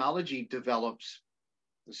technology develops,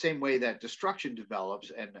 the same way that destruction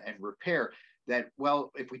develops and repair, that,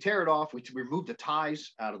 well, if we tear it off, we remove the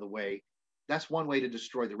ties out of the way. That's one way to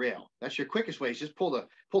destroy the rail. That's your quickest way, is just pull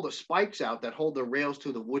the spikes out that hold the rails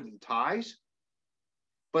to the wooden ties.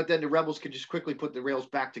 But then the rebels can just quickly put the rails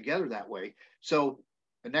back together that way. So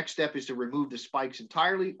the next step is to remove the spikes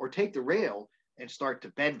entirely, or take the rail and start to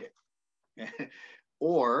bend it.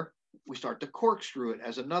 Or we start to corkscrew it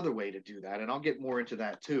as another way to do that. And I'll get more into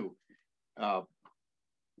that too.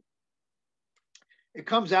 It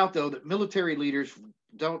comes out, though, that military leaders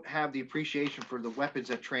don't have the appreciation for the weapons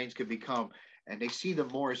that trains can become, and they see them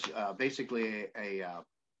more as basically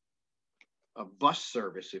a bus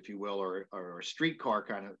service, if you will, or a streetcar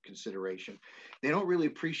kind of consideration. They don't really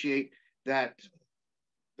appreciate that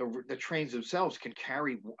the trains themselves can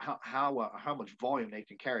carry how much volume they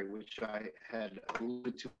can carry, which I had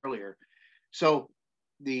alluded to earlier. So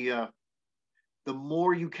the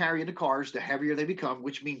more you carry in the cars, the heavier they become,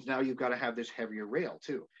 which means now you've got to have this heavier rail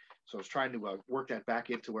too. So I was trying to work that back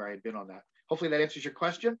into where I had been on that. Hopefully that answers your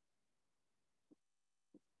question.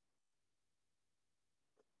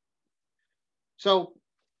 So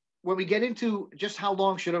when we get into just how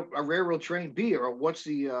long should a railroad train be, or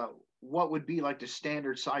what would be like the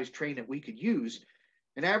standard size train that we could use,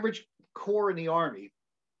 an average corps in the Army,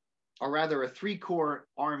 or rather a 3-corps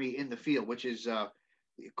Army in the field, which is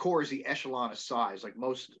corps is the echelon of size.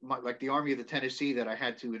 Like the Army of the Tennessee that I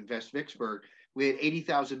had to invest Vicksburg, we had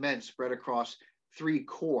 80,000 men spread across 3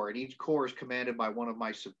 corps, and each corps is commanded by one of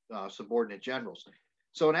my subordinate generals.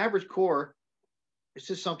 So an average corps, this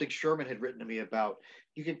is something Sherman had written to me about.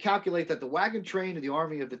 You can calculate that the wagon train of the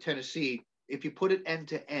Army of the Tennessee, if you put it end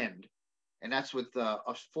to end, and that's with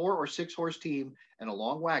a 4 or 6 horse team and a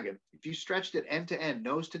long wagon, if you stretched it end to end,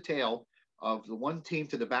 nose to tail, of the one team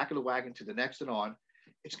to the back of the wagon to the next and on,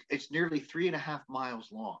 it's nearly 3.5 miles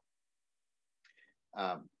long.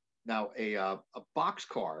 Now a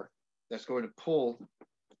boxcar that's going to pull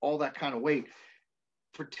all that kind of weight,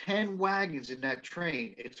 for 10 wagons in that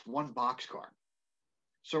train, it's 1 boxcar.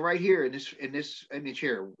 So right here in this image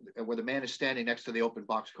here, where the man is standing next to the open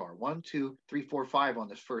boxcar, 1, 2, 3, 4, 5 on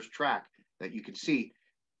this first track that you can see,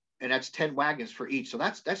 and that's 10 wagons for each. So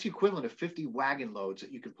that's the equivalent of 50 wagon loads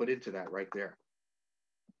that you can put into that right there.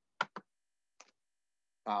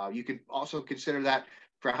 You can also consider that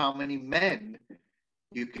for how many men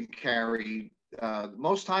you can carry.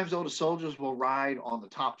 Most times, though, the soldiers will ride on the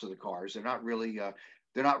tops of the cars. They're not really,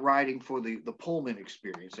 they're not riding for the Pullman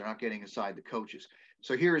experience. They're not getting inside the coaches.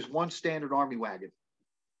 So here is 1 standard Army wagon.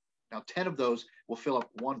 Now, 10 of those will fill up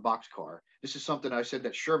 1 boxcar. This is something I said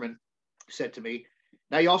that Sherman said to me.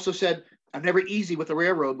 Now, he also said, I'm never easy with the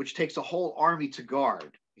railroad, which takes a whole army to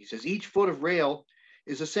guard. He says, each foot of rail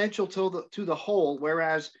is essential to the whole,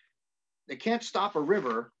 whereas they can't stop a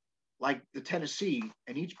river like the Tennessee,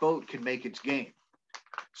 and each boat can make its game.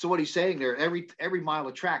 So what he's saying there, every mile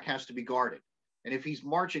of track has to be guarded. And if he's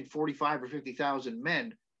marching 45 or 50,000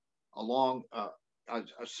 men, along a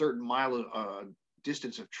certain mile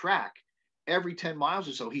distance of track, every 10 miles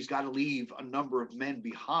or so, he's got to leave a number of men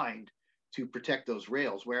behind to protect those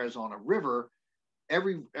rails. Whereas on a river,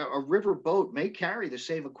 a river boat may carry the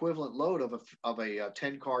same equivalent load of a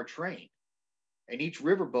 10-car train. And each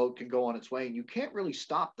river boat can go on its way, and you can't really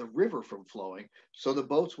stop the river from flowing, so the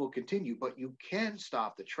boats will continue, but you can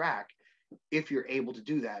stop the track if you're able to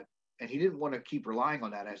do that. And he didn't want to keep relying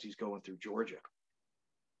on that as he's going through Georgia.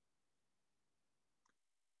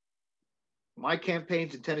 My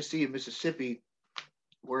campaigns in Tennessee and Mississippi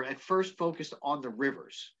were at first focused on the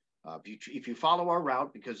rivers. If you follow our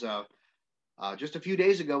route, because just a few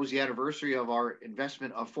days ago was the anniversary of our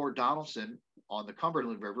investment of Fort Donelson on the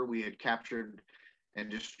Cumberland River. We had captured and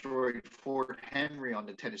destroyed Fort Henry on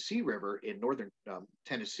the Tennessee River in northern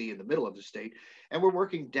Tennessee in the middle of the state. And we're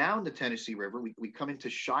working down the Tennessee River. We come into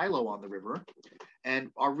Shiloh on the river. And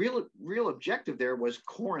our real objective there was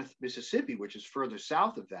Corinth, Mississippi, which is further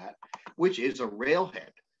south of that, which is a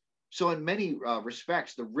railhead. So in many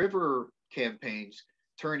respects, the river campaigns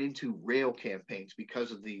turn into rail campaigns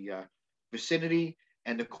because of the vicinity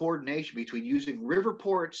and the coordination between using river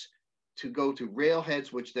ports to go to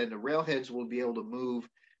railheads, which then the railheads will be able to move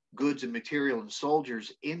goods and material and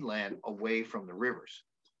soldiers inland away from the rivers.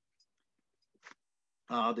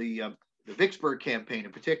 The Vicksburg campaign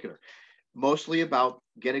in particular, mostly about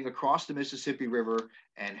getting across the Mississippi River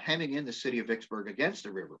and hemming in the city of Vicksburg against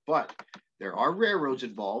the river. But there are railroads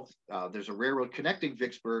involved. There's a railroad connecting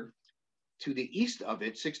Vicksburg to the east of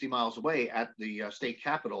it, 60 miles away at the state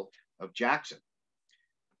capital of Jackson.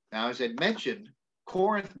 Now, as I mentioned,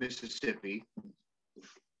 Corinth, Mississippi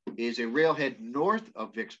is a railhead north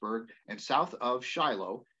of Vicksburg and south of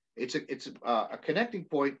Shiloh. It's a connecting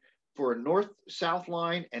point for a north-south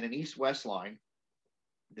line and an east-west line.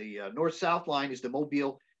 The north-south line is the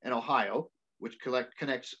Mobile and Ohio, which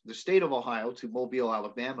connects the state of Ohio to Mobile,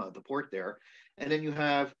 Alabama, the port there. And then you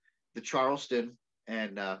have the Charleston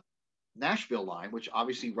and Nashville line, which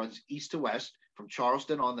obviously runs east to west from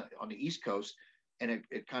Charleston on the east coast, and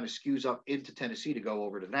it kind of skews up into Tennessee to go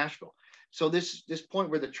over to Nashville. So this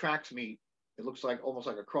point where the tracks meet, it looks like almost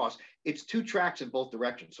like a cross. It's two tracks in both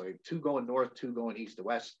directions. So you have two going north, two going east to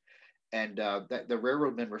west. And the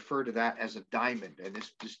railroadmen refer to that as a diamond. And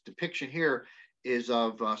this depiction here is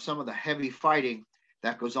of some of the heavy fighting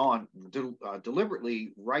that goes on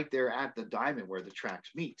deliberately right there at the diamond where the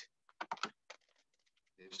tracks meet.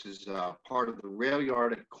 This is part of the rail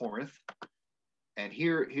yard at Corinth. And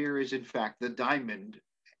here is, in fact, the diamond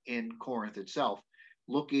in Corinth itself,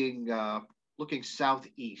 looking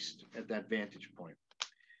southeast at that vantage point.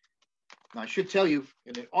 Now, I should tell you,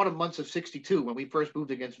 in the autumn months of '62, when we first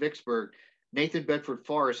moved against Vicksburg, Nathan Bedford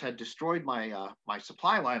Forrest had destroyed my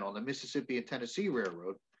supply line on the Mississippi and Tennessee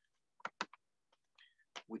Railroad,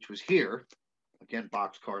 which was here. Again,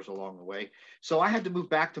 boxcars along the way. So I had to move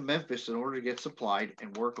back to Memphis in order to get supplied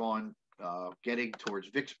and work on getting towards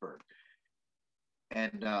Vicksburg.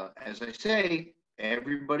 And as I say,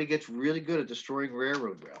 everybody gets really good at destroying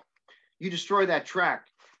railroad rail. You destroy that track,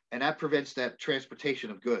 and that prevents that transportation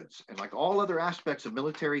of goods. And like all other aspects of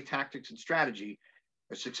military tactics and strategy,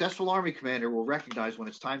 a successful Army commander will recognize when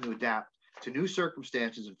it's time to adapt to new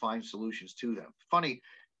circumstances and find solutions to them. Funny,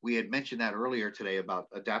 we had mentioned that earlier today about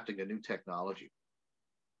adapting to new technology.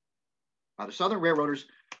 Now, the Southern railroaders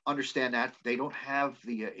understand that. They don't have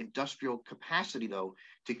the industrial capacity, though,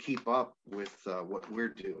 to keep up with what we're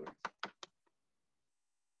doing.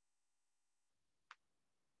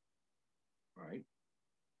 All right.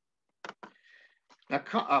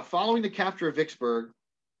 Now, following the capture of Vicksburg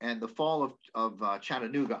and the fall of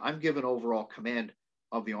Chattanooga, I'm given overall command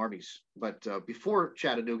of the armies. But before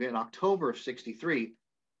Chattanooga, in October of '63,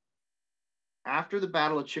 after the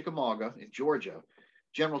Battle of Chickamauga in Georgia,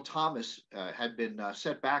 General Thomas had been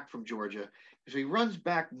set back from Georgia. So he runs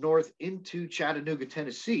back north into Chattanooga,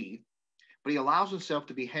 Tennessee, but he allows himself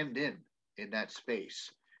to be hemmed in that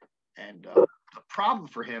space. And the problem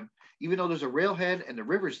for him, even though there's a railhead and the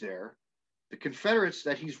river's there, the Confederates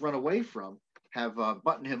that he's run away from have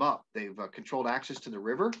buttoned him up. They've controlled access to the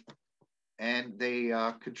river, and they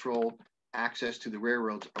control access to the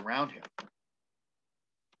railroads around him.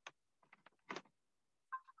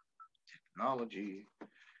 Technology.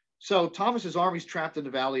 So Thomas's army's trapped in the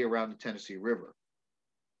valley around the Tennessee River.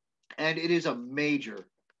 And it is a major,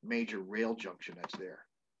 major rail junction that's there.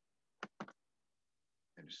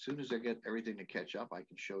 And as soon as I get everything to catch up, I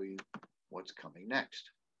can show you what's coming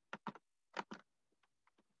next.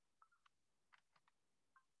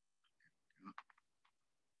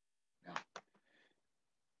 Now,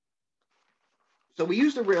 so we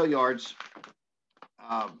use the rail yards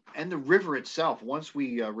and the river itself. Once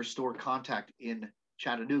we restore contact in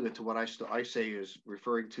Chattanooga to what I say is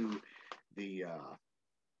referring to the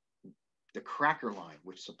Cracker Line,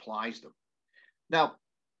 which supplies them. Now,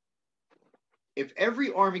 if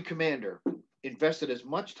every Army commander invested as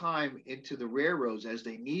much time into the railroads as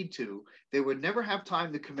they need to, they would never have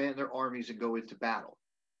time to command their armies and go into battle.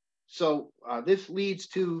 So this leads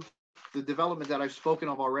to the development that I've spoken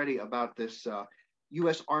of already about this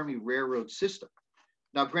U.S. Army railroad system.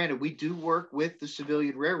 Now, granted, we do work with the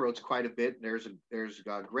civilian railroads quite a bit. There's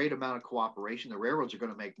a great amount of cooperation. The railroads are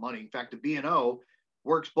going to make money. In fact, the B&O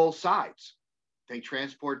works both sides. They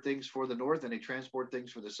transport things for the North and they transport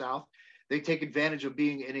things for the South. They take advantage of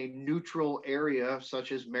being in a neutral area,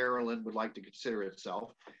 such as Maryland would like to consider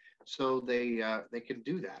itself. So they can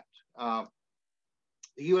do that.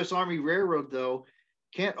 The U.S. Army Railroad, though,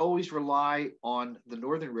 can't always rely on the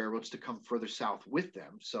Northern railroads to come further south with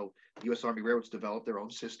them. So the U.S. Army Railroads develop their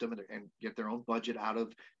own system and get their own budget out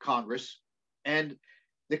of Congress. And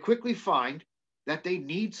they quickly find that they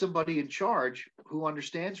need somebody in charge who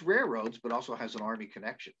understands railroads, but also has an Army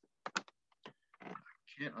connection. I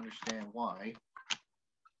can't understand why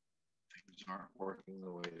things aren't working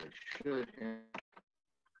the way they should here.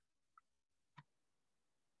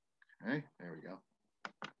 Okay, there we go.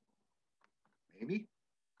 Maybe?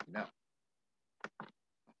 No.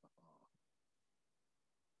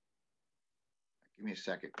 Give me a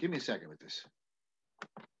second. Give me a second with this.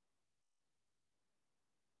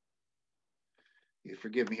 You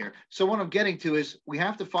forgive me here. So what I'm getting to is we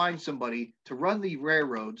have to find somebody to run the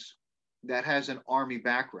railroads that has an Army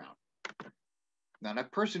background. Now,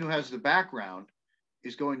 that person who has the background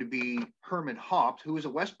is going to be Herman Haupt, who is a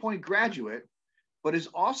West Point graduate, but is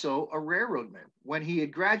also a railroadman. When he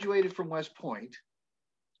had graduated from West Point,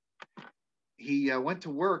 he went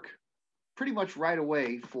to work pretty much right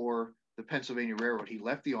away for the Pennsylvania Railroad. He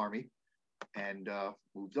left the Army and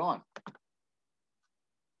moved on.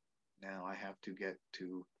 Now I have to get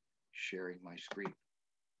to sharing my screen.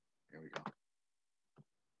 There we go.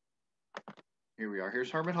 Here we are.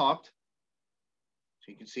 Here's Herman Haupt.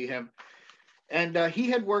 So you can see him. And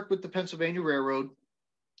he had worked with the Pennsylvania Railroad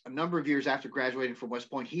a number of years after graduating from West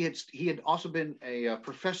Point. He had also been a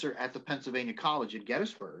professor at the Pennsylvania College in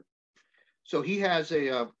Gettysburg. So he has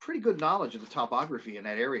a pretty good knowledge of the topography in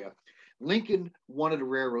that area. Lincoln wanted a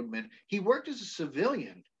railroadman. He worked as a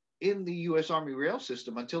civilian in the U.S. Army rail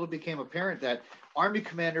system until it became apparent that Army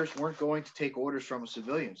commanders weren't going to take orders from a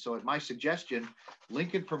civilian. So at my suggestion,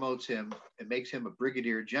 Lincoln promotes him and makes him a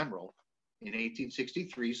brigadier general in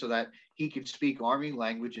 1863 so that he could speak Army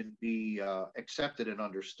language and be accepted and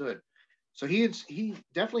understood. So he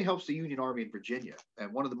definitely helps the Union Army in Virginia.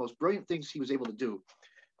 And one of the most brilliant things he was able to do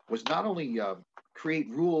was not only create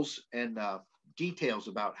rules and details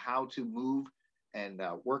about how to move and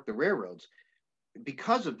work the railroads.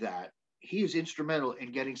 Because of that, he is instrumental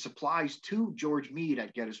in getting supplies to George Meade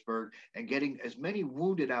at Gettysburg and getting as many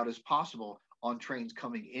wounded out as possible on trains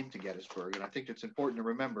coming into Gettysburg. And I think it's important to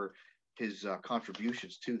remember his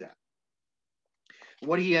contributions to that.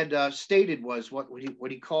 What he had stated was what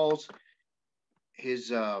he calls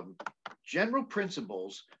his general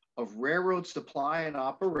principles of railroad supply and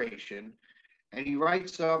operation, and he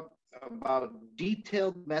writes up about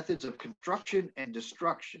detailed methods of construction and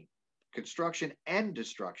destruction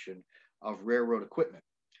of railroad equipment.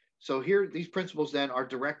 So here, these principles then are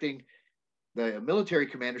directing the military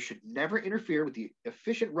commander should never interfere with the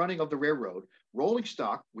efficient running of the railroad. Rolling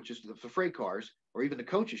stock, which is the freight cars, or even the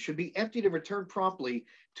coaches, should be emptied and returned promptly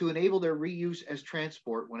to enable their reuse as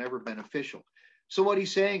transport whenever beneficial. So what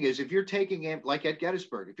he's saying is, if you're taking, like at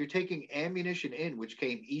Gettysburg, if you're taking ammunition in, which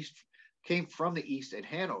came from the east at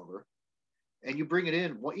Hanover, and you bring it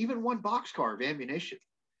in, even one boxcar of ammunition,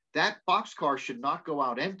 that boxcar should not go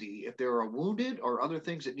out empty. If there are wounded or other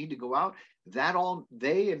things that need to go out, that all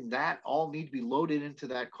need to be loaded into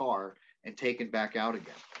that car and taken back out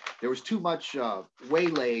again. There was too much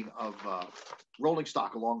waylaying of rolling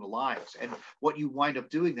stock along the lines. And what you wind up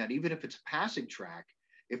doing then, even if it's a passing track,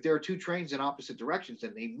 if there are two trains in opposite directions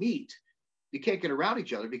and they meet, you can't get around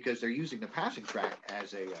each other because they're using the passing track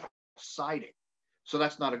as a siding. So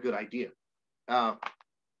that's not a good idea.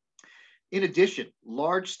 In addition,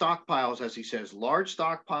 large stockpiles, as he says, large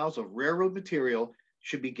stockpiles of railroad material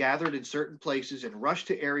should be gathered in certain places and rushed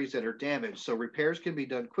to areas that are damaged so repairs can be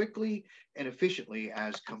done quickly and efficiently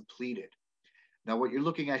as completed. Now, what you're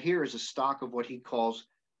looking at here is a stock of what he calls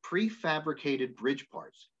prefabricated bridge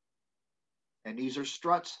parts. And these are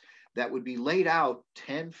struts that would be laid out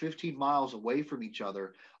 10, 15 miles away from each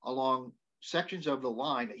other along sections of the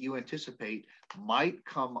line that you anticipate might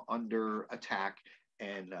come under attack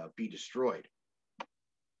and be destroyed.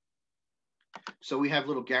 So we have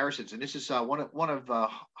little garrisons, and this is one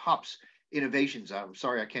of Hop's innovations. I'm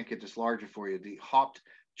sorry I can't get this larger for you. The hopped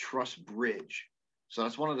truss bridge. So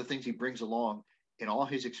that's one of the things he brings along in all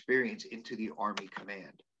his experience into the Army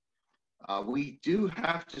command. We do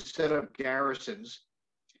have to set up garrisons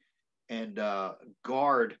and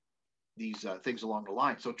guard these things along the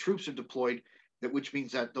line. So troops are deployed, which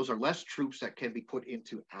means that those are less troops that can be put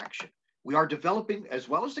into action. We are developing, as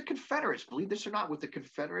well as the Confederates, believe this or not, with the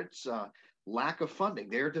Confederates' lack of funding,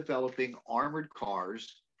 they're developing armored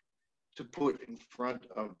cars to put in front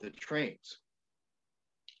of the trains.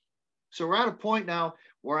 So we're at a point now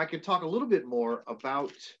where I can talk a little bit more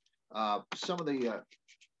about some of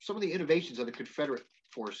the innovations of the Confederate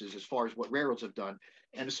forces as far as what railroads have done.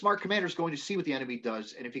 And the smart commander is going to see what the enemy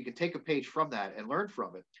does, and if he can take a page from that and learn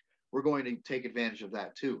from it, we're going to take advantage of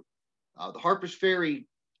that too. The Harper's Ferry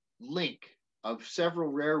link of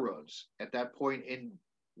several railroads at that point in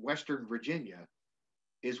Western Virginia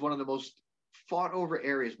is one of the most fought over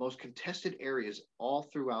areas, most contested areas all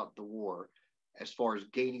throughout the war as far as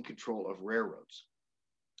gaining control of railroads.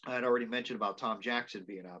 I had already mentioned about Tom Jackson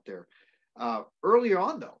being out there. Earlier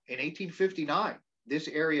on, though, in 1859, this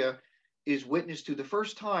area is witness to the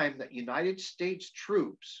first time that United States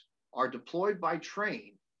troops are deployed by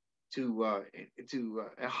train to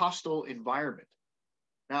a hostile environment.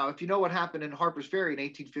 Now, if you know what happened in Harper's Ferry in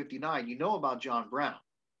 1859, you know about John Brown.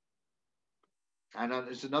 And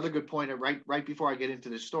it's another good point. Right before I get into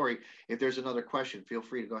this story, if there's another question, feel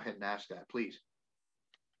free to go ahead and ask that, please.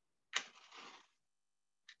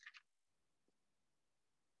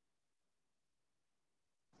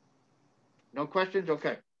 No questions?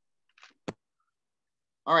 Okay.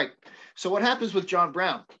 All right. So what happens with John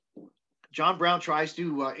Brown? John Brown tries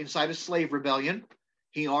to incite a slave rebellion.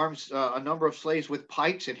 He arms a number of slaves with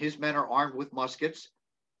pikes, and his men are armed with muskets.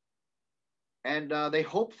 And they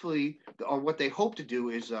hopefully, or what they hope to do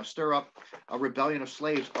is stir up a rebellion of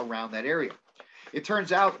slaves around that area. It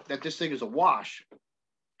turns out that this thing is a wash,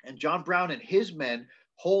 and John Brown and his men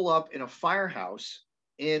hole up in a firehouse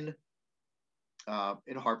in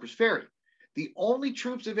Harper's Ferry. The only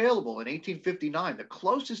troops available in 1859, the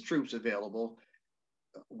closest troops available,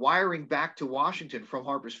 wiring back to Washington from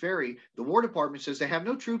Harper's Ferry, the War Department says they have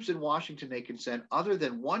no troops in Washington they can send other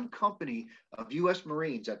than one company of U.S.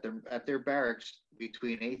 Marines at their barracks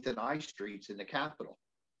between 8th and I Streets in the Capitol.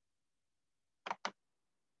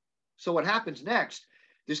 So what happens next,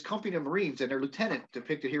 this company of Marines and their lieutenant,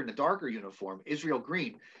 depicted here in the darker uniform, Israel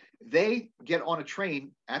Green, they get on a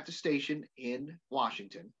train at the station in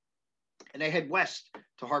Washington, and they head west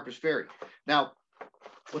to Harper's Ferry. Now,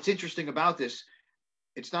 what's interesting about this,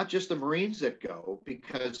 it's not just the Marines that go,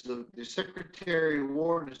 because the Secretary of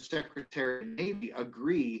War and the Secretary of Navy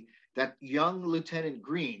agree that young Lieutenant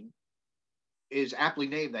Green is aptly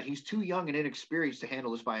named, that he's too young and inexperienced to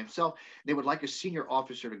handle this by himself. They would like a senior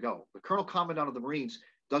officer to go. The Colonel Commandant of the Marines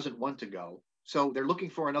doesn't want to go, so they're looking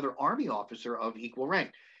for another Army officer of equal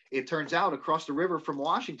rank. It turns out across the river from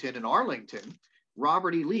Washington in Arlington,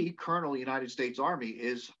 Robert E. Lee, Colonel of the United States Army,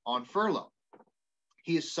 is on furlough.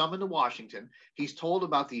 He is summoned to Washington. He's told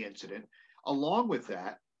about the incident. Along with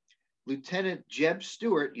that, Lieutenant Jeb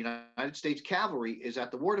Stuart, United States Cavalry, is at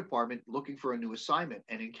the War Department looking for a new assignment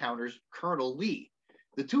and encounters Colonel Lee.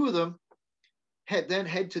 The two of them then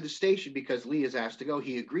head to the station because Lee is asked to go.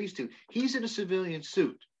 He agrees to. He's in a civilian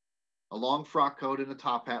suit, a long frock coat and a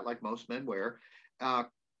top hat like most men wear.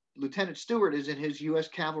 Lieutenant Stewart is in his U.S.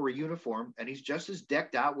 Cavalry uniform, and he's just as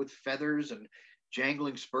decked out with feathers and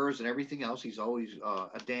jangling spurs and everything else. He's always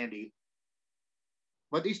a dandy.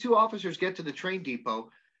 But these two officers get to the train depot,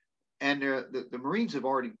 and the Marines have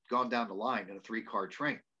already gone down the line in a 3-car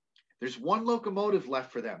train. There's one locomotive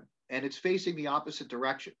left for them, and it's facing the opposite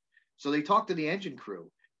direction. So they talk to the engine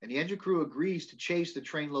crew, and the engine crew agrees to chase the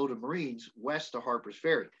trainload of Marines west to Harper's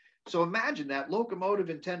Ferry. So imagine that locomotive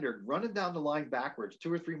and tender running down the line backwards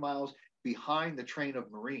 2 or 3 miles behind the train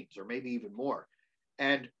of Marines, or maybe even more.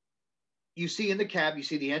 And you see in the cab, you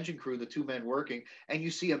see the engine crew, the 2 men working, and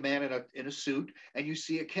you see a man in a suit, and you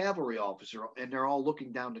see a cavalry officer, and they're all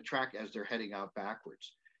looking down the track as they're heading out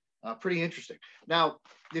backwards. Pretty interesting. Now,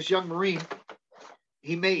 this young Marine,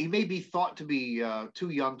 he may be thought to be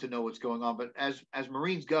too young to know what's going on, but as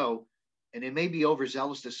Marines go, and it may be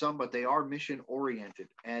overzealous to some, but they are mission oriented.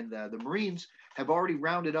 And the Marines have already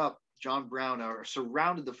rounded up John Brown, or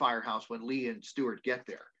surrounded the firehouse when Lee and Stewart get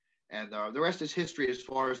there. And the rest is history as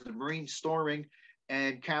far as the Marines storming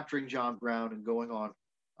and capturing John Brown and going on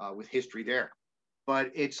with history there. But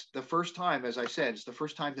it's the first time, as I said, it's the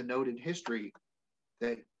first time to note in history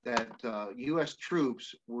that U.S.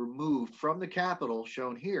 troops were moved from the Capitol,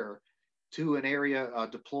 shown here, to an area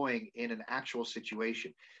deploying in an actual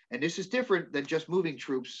situation. And this is different than just moving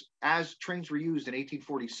troops, as trains were used in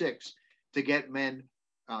 1846 to get men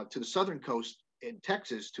to the southern coast in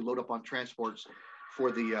Texas to load up on transports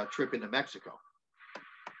for the trip into Mexico.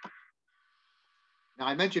 Now,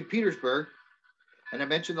 I mentioned Petersburg, and I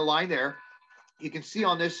mentioned the line there. You can see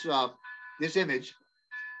on this, this image,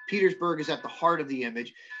 Petersburg is at the heart of the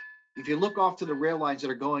image. If you look off to the rail lines that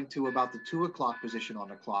are going to about the 2 o'clock position on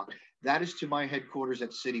the clock, that is to my headquarters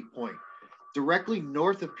at City Point. Directly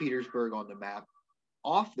north of Petersburg on the map,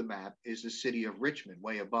 off the map, is the city of Richmond,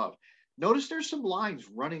 way above. Notice there's some lines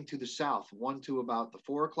running to the south, one to about the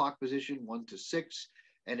 4 o'clock position, one to 6,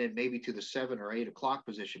 and then maybe to the 7 or 8 o'clock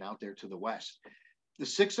position out there to the west. The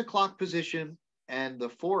 6 o'clock position and the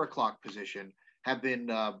 4 o'clock position have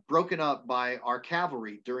been broken up by our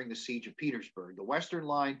cavalry during the siege of Petersburg. The western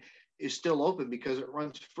line is still open because it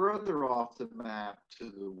runs further off the map to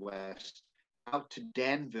the west, out to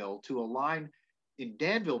Danville, to a line in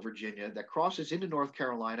Danville, Virginia, that crosses into North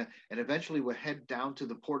Carolina and eventually would head down to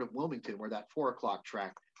the port of Wilmington, where that 4 o'clock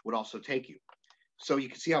track would also take you. So you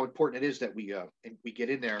can see how important it is that we get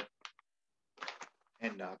in there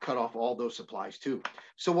and cut off all those supplies too.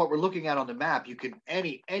 So what we're looking at on the map, you can,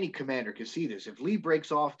 any commander can see this. If Lee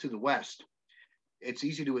breaks off to the west, it's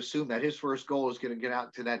easy to assume that his first goal is going to get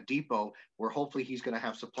out to that depot where hopefully he's going to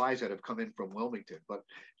have supplies that have come in from Wilmington. But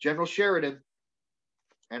General Sheridan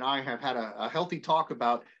and I have had a healthy talk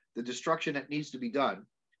about the destruction that needs to be done.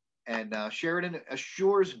 And Sheridan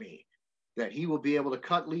assures me that he will be able to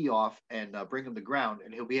cut Lee off and bring him to ground,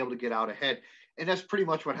 and he'll be able to get out ahead. And that's pretty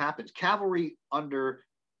much what happens. Cavalry under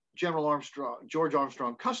General Armstrong, George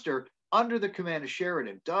Armstrong Custer, under the command of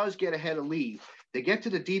Sheridan, does get ahead of Lee. They get to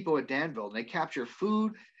the depot at Danville, and they capture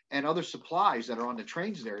food and other supplies that are on the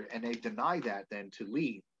trains there, and they deny that then to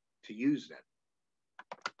Lee to use them.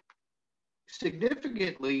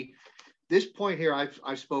 Significantly, this point here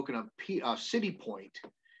I've spoken of, City Point,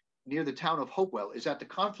 near the town of Hopewell, is at the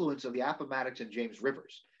confluence of the Appomattox and James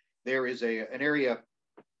Rivers. There is an area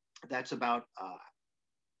that's about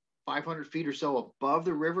 500 feet or so above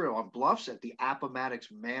the river on bluffs at the Appomattox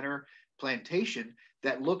Manor Plantation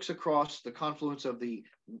that looks across the confluence of the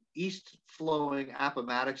east flowing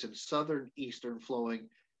Appomattox and southern eastern flowing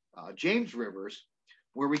James Rivers,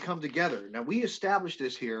 where we come together. Now, we established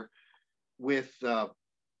this here with a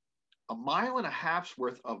 1.5 miles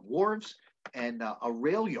worth of wharves and a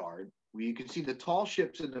rail yard, where you can see the tall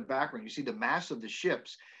ships in the background. You see the mass of the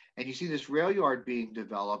ships, and you see this rail yard being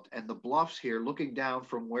developed, and the bluffs here looking down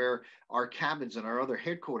from where our cabins and our other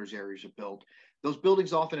headquarters areas are built. Those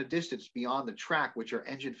buildings off in a distance beyond the track, which are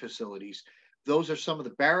engine facilities, those are some of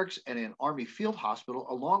the barracks and an Army field hospital,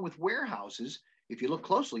 along with warehouses, if you look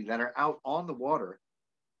closely, that are out on the water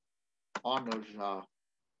on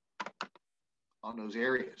those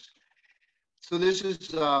areas. So this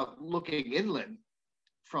is looking inland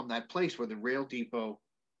from that place where the rail depot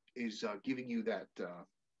is giving you that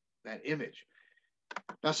image.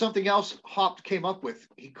 Now, something else Haupt came up with,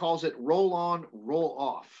 he calls it roll on, roll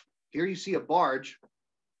off. Here you see a barge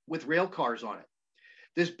with rail cars on it.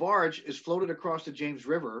 This barge is floated across the James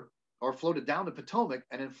River, or floated down the Potomac,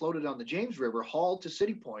 and then floated on the James River, hauled to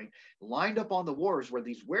City Point, lined up on the wharves where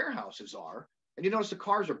these warehouses are. And you notice the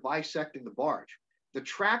cars are bisecting the barge. The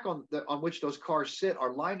track on which those cars sit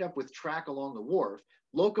are lined up with track along the wharf.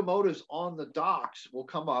 Locomotives on the docks will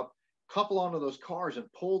come up, couple onto those cars,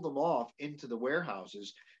 and pull them off into the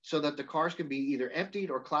warehouses so that the cars can be either emptied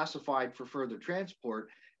or classified for further transport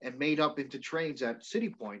and made up into trains at City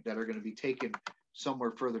Point that are going to be taken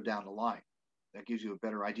somewhere further down the line. That gives you a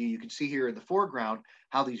better idea. You can see here in the foreground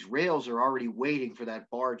how these rails are already waiting for that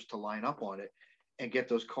barge to line up on it and get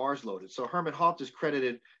those cars loaded. So Herman Haupt is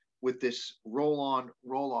credited with this roll-on,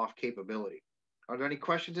 roll-off capability. Are there any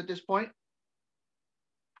questions at this point?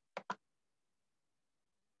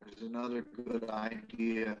 There's another good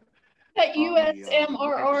idea. That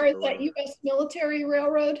USMRR, is that U.S. military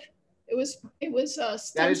railroad? It was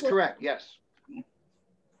that is correct, yes.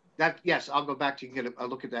 Yes, I'll go back to you and get a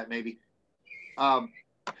look at that maybe.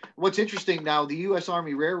 What's interesting now, the U.S.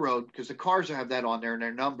 Army Railroad, because the cars have that on there and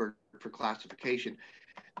they're numbered for classification,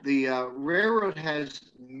 the railroad has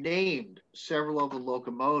named several of the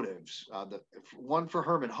locomotives. One for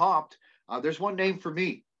Herman Haupt. There's one named for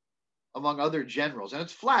me, among other generals, and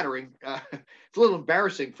it's flattering. It's a little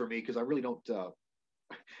embarrassing for me because I really don't.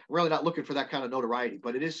 I'm really not looking for that kind of notoriety,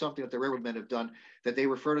 but it is something that the railroad men have done, that they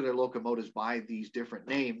refer to their locomotives by these different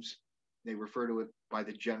names. They refer to it by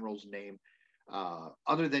the general's name,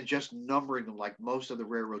 other than just numbering them like most of the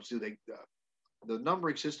railroads do. The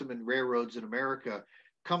numbering system in railroads in America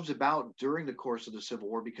comes about during the course of the Civil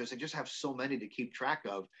War because they just have so many to keep track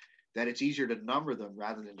of that it's easier to number them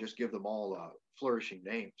rather than just give them all flourishing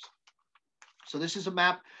names. So this is a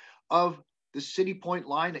map of the City Point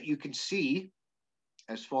line that you can see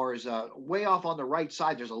as far as way off on the right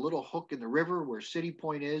side. There's a little hook in the river where City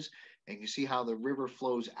Point is, and you see how the river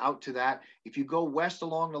flows out to that. If you go west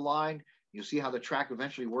along the line, you'll see how the track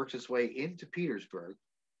eventually works its way into Petersburg.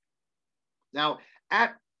 Now,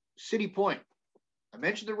 at City Point, I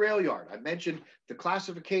mentioned the rail yard. I mentioned the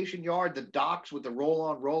classification yard, the docks with the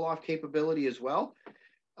roll-on, roll-off capability as well.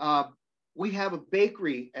 We have a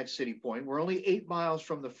bakery at City Point. We're only 8 miles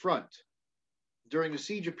from the front. During the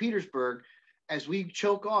siege of Petersburg, as we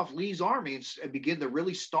choke off Lee's army and begin to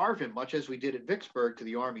really starve him, much as we did at Vicksburg to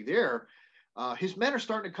the army there, his men are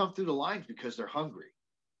starting to come through the lines because they're hungry.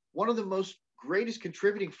 One of the most greatest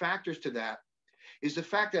contributing factors to that is the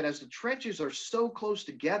fact that as the trenches are so close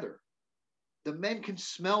together, the men can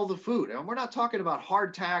smell the food. And we're not talking about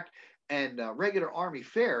hardtack and regular army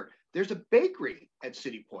fare. There's a bakery at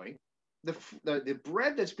City Point. The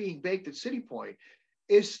bread that's being baked at City Point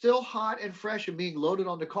is still hot and fresh and being loaded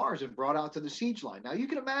onto cars and brought out to the siege line. Now, you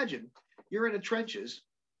can imagine you're in the trenches.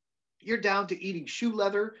 You're down to eating shoe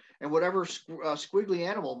leather and whatever squiggly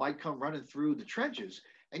animal might come running through the trenches,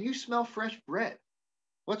 and you smell fresh bread.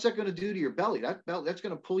 What's that going to do to your belly? That's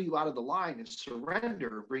going to pull you out of the line and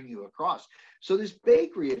surrender or bring you across. So this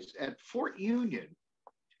bakery at Fort Union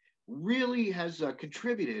really has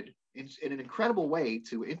contributed in an incredible way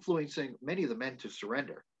to influencing many of the men to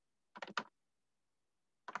surrender.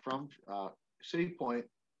 From City Point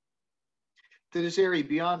to this area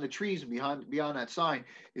beyond the trees and beyond that sign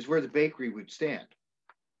is where the bakery would stand.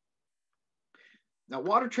 Now,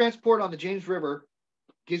 water transport on the James River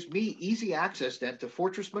gives me easy access then to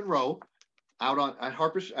Fortress Monroe, out on at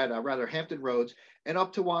Hampton Roads, and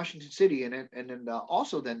up to Washington City, and then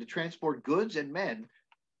also then to transport goods and men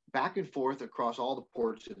back and forth across all the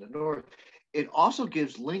ports in the north. It also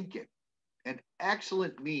gives Lincoln an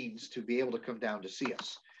excellent means to be able to come down to see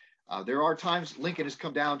us. There are times Lincoln has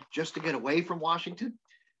come down just to get away from Washington,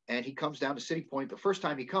 and he comes down to City Point. The first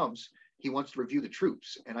time he comes, he wants to review the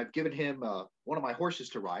troops, and I've given him one of my horses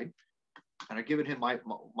to ride, and I've given him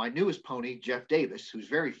my newest pony, Jeff Davis, who's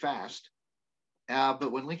very fast.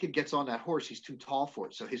 But when Lincoln gets on that horse, he's too tall for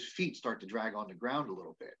it, so his feet start to drag on the ground a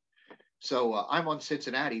little bit. So I'm on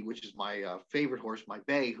Cincinnati, which is my favorite horse, my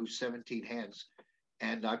bay, who's 17 hands,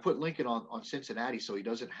 and I put Lincoln on Cincinnati so he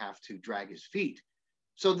doesn't have to drag his feet.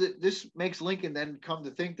 So this makes Lincoln then come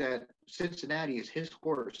to think that Cincinnati is his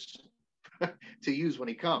horse to use when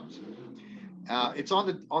he comes. It's on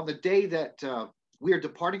the day that we are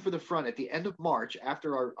departing for the front at the end of March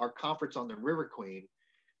after our conference on the River Queen.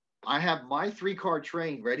 I have my 3-car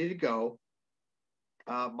train ready to go.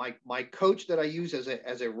 My coach that I use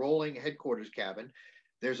as a rolling headquarters cabin.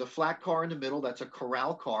 There's a flat car in the middle. That's a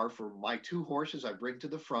corral car for my 2 horses I bring to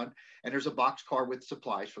the front. And there's a box car with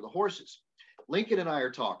supplies for the horses. Lincoln and I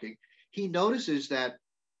are talking. He notices that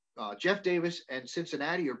Jeff Davis and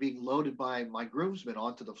Cincinnati are being loaded by my groomsmen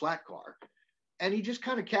onto the flat car. And he just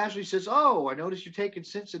kind of casually says, "Oh, I noticed you're taking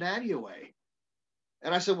Cincinnati away."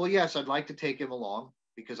 And I said, "Well, yes, I'd like to take him along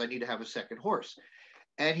because I need to have a second horse."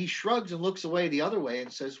 And he shrugs and looks away the other way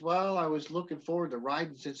and says, "Well, I was looking forward to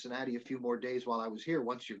riding Cincinnati a few more days while I was here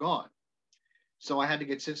once you're gone. So I had to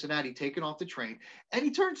get Cincinnati taken off the train." And he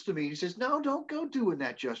turns to me and he says, "No, don't go doing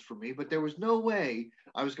that just for me." But there was no way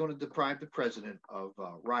I was going to deprive the president of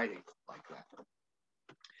riding like that.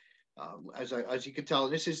 As you can tell,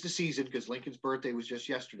 this is the season because Lincoln's birthday was just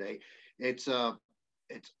yesterday. It's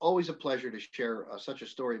always a pleasure to share such a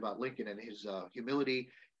story about Lincoln and his humility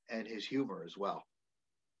and his humor as well.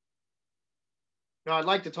 Now, I'd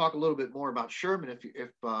like to talk a little bit more about Sherman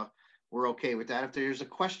if we're okay with that. If there's a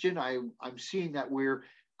question, I'm seeing that we're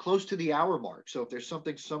close to the hour mark. So if there's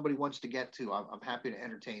something somebody wants to get to, I'm happy to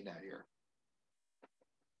entertain that here.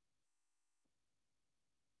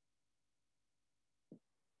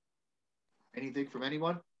 Anything from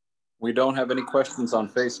anyone? We don't have any questions on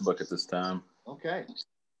Facebook at this time. Okay.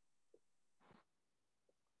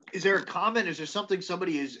 Is there a comment? Is there something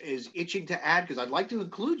somebody is itching to add? Because I'd like to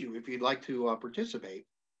include you if you'd like to participate.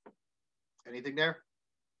 Anything there?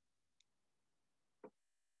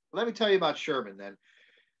 Let me tell you about Sherman then.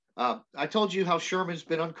 I told you how Sherman's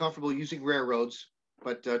been uncomfortable using railroads,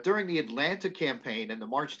 but during the Atlanta campaign and the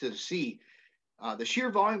March to the Sea, the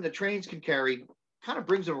sheer volume that trains can carry kind of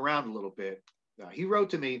brings him around a little bit. He wrote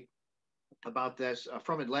to me about this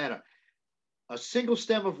from Atlanta. A single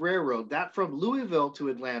stem of railroad, that from Louisville to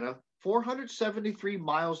Atlanta, 473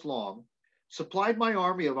 miles long, supplied my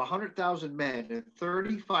army of 100,000 men and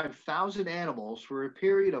 35,000 animals for a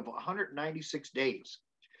period of 196 days.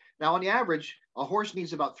 Now, on the average, a horse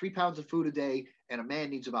needs about 3 pounds of food a day, and a man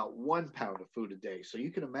needs about 1 pound of food a day. So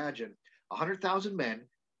you can imagine 100,000 men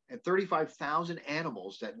and 35,000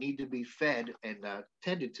 animals that need to be fed and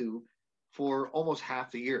tended to for almost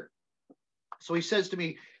half the year. So he says to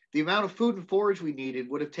me, the amount of food and forage we needed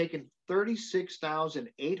would have taken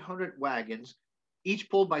 36,800 wagons, each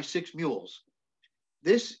pulled by 6 mules.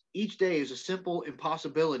 This each day is a simple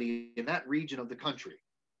impossibility in that region of the country.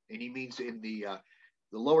 And he means in the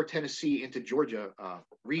lower Tennessee into Georgia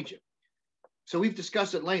region. So we've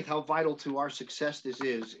discussed at length how vital to our success this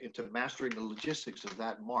is into mastering the logistics of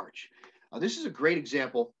that march. This is a great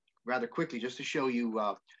example, rather quickly, just to show you,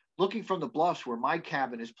 looking from the bluffs where my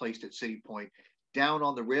cabin is placed at City Point, down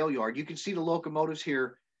on the rail yard. You can see the locomotives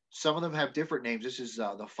here. Some of them have different names. This is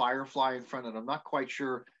the Firefly in front, and I'm not quite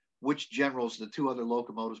sure which generals the 2 other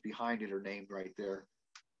locomotives behind it are named right there.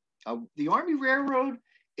 The Army Railroad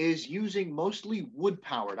is using mostly wood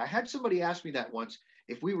powered. I had somebody ask me that once,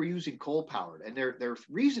 if we were using coal powered, and their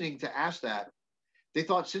reasoning to ask that, they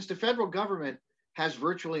thought since the federal government has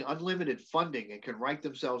virtually unlimited funding and can write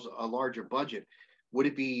themselves a larger budget, would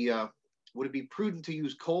it be prudent to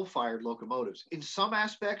use coal fired locomotives? In some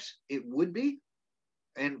aspects, it would be.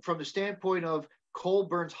 And from the standpoint of coal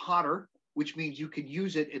burns hotter, which means you can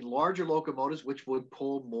use it in larger locomotives, which would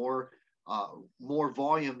pull more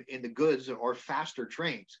volume in the goods or faster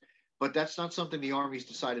trains. But that's not something the Army's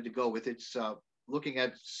decided to go with. It's looking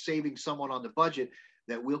at saving someone on the budget,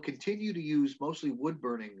 that we'll continue to use mostly wood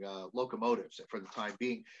burning locomotives for the time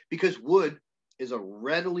being, because wood is a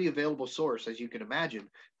readily available source, as you can imagine,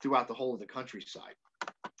 throughout the whole of the countryside.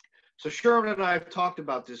 So Sherman and I have talked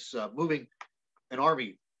about this moving an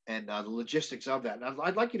army and the logistics of that. And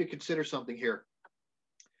I'd like you to consider something here.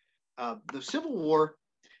 The Civil War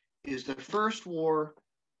is the first war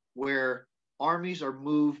where armies are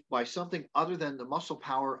moved by something other than the muscle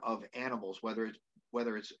power of animals,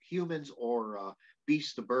 whether it's humans or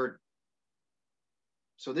beasts of burden.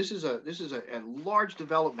 So this is a large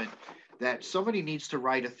development that somebody needs to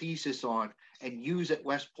write a thesis on and use at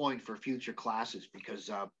West Point for future classes,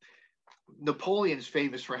 because Napoleon is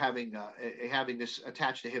famous for having this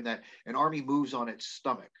attached to him, that an army moves on its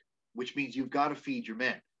stomach, which means you've got to feed your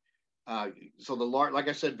men. So like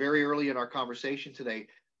I said very early in our conversation today,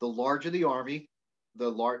 the larger the army,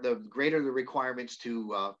 the greater the requirements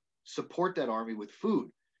to support that army with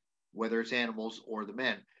food, whether it's animals or the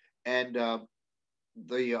men. And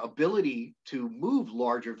the ability to move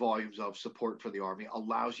larger volumes of support for the army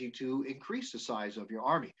allows you to increase the size of your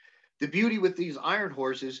army. The beauty with these iron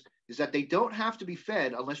horses is that they don't have to be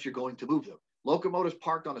fed unless you're going to move them. Locomotives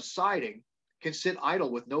parked on a siding can sit idle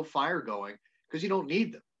with no fire going because you don't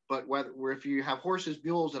need them. But if you have horses,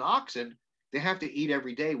 mules, and oxen, they have to eat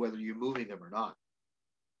every day, whether you're moving them or not.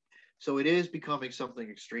 So it is becoming something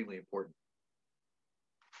extremely important.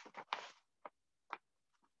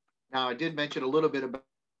 Now, I did mention a little bit about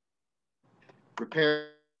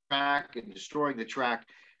repair track and destroying the track.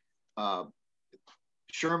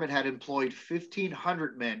 Sherman had employed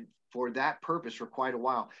 1,500 men for that purpose for quite a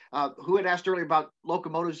while. Who had asked earlier about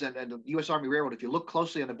locomotives and the U.S. Army Railroad? If you look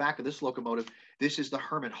closely on the back of this locomotive, this is the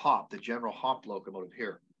Herman Hopp, the General Hopp locomotive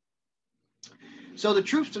here. So the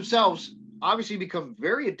troops themselves obviously become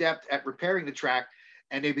very adept at repairing the track,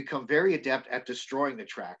 and they become very adept at destroying the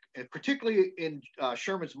track, and particularly in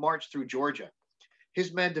Sherman's march through Georgia.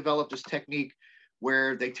 His men developed this technique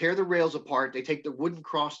where they tear the rails apart, they take the wooden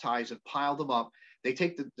cross ties and pile them up, they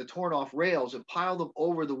take the torn off rails and pile them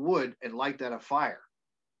over the wood and light that afire,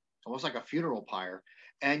 almost like a funeral pyre.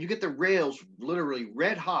 And you get the rails literally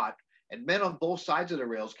red hot, and men on both sides of the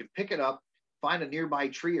rails can pick it up, find a nearby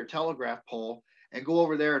tree or telegraph pole, and go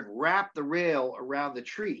over there and wrap the rail around the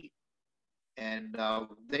tree. And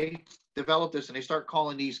they develop this, and they start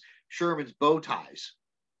calling these Sherman's bow ties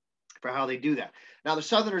for how they do that. Now, the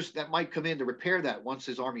Southerners that might come in to repair that once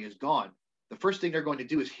his army is gone, the first thing they're going to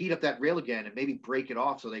do is heat up that rail again and maybe break it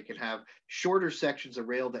off so they can have shorter sections of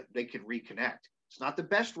rail that they can reconnect. It's not the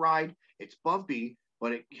best ride. It's bumpy,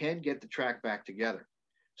 but it can get the track back together.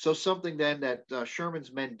 So something then that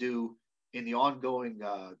Sherman's men do in the ongoing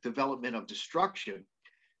development of destruction,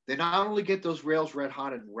 they not only get those rails red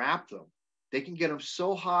hot and wrap them, they can get them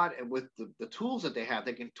so hot, and with the tools that they have,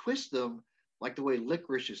 they can twist them like the way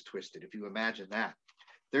licorice is twisted, if you imagine that.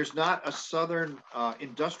 There's not a Southern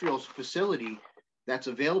industrial facility that's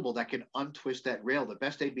available that can untwist that rail. The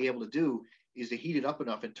best they'd be able to do is to heat it up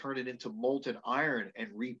enough and turn it into molten iron and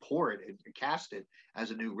re-pour it and cast it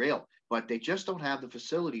as a new rail. But they just don't have the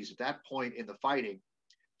facilities at that point in the fighting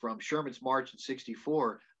from Sherman's march in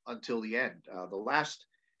 '64 until the end. The last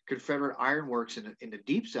Confederate ironworks in the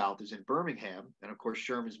Deep South is in Birmingham, and of course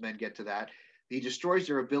Sherman's men get to that. He destroys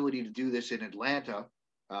their ability to do this in Atlanta.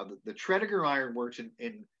 The Tredegar Ironworks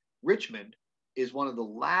in Richmond is one of the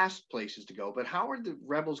last places to go. But how are the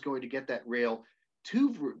rebels going to get that rail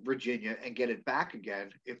to Virginia and get it back again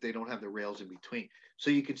if they don't have the rails in between? So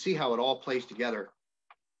you can see how it all plays together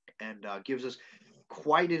and gives us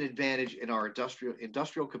quite an advantage in our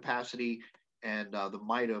industrial capacity and the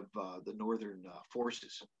might of the Northern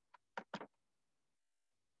forces.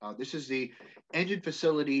 This is the engine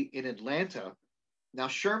facility in Atlanta. Now,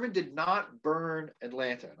 Sherman did not burn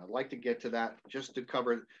Atlanta, and I'd like to get to that just to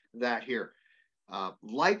cover that here.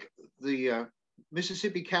 Like the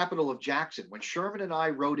Mississippi capital of Jackson, when Sherman and I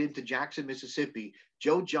rode into Jackson, Mississippi,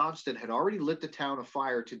 Joe Johnston had already lit the town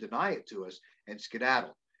afire to deny it to us and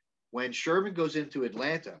skedaddle. When Sherman goes into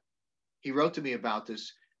Atlanta, he wrote to me about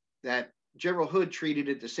this, that General Hood treated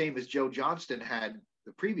it the same as Joe Johnston had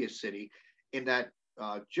the previous city, in that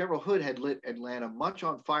General Hood had lit Atlanta much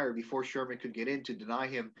on fire before Sherman could get in to deny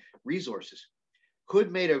him resources.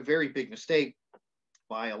 Hood made a very big mistake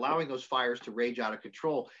by allowing those fires to rage out of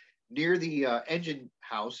control. Near the engine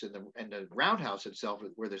house and the roundhouse itself,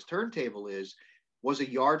 where this turntable is, was a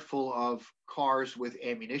yard full of cars with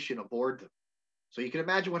ammunition aboard them. So you can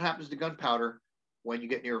imagine what happens to gunpowder when you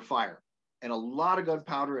get near a fire. And a lot of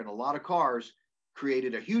gunpowder and a lot of cars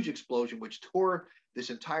created a huge explosion, which tore this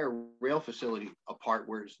entire rail facility apart,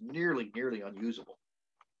 where it's nearly unusable.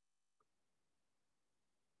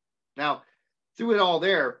 Now, through it all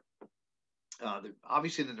there,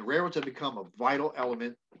 obviously the railroads have become a vital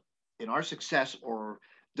element in our success or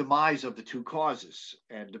demise of the two causes.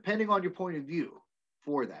 And depending on your point of view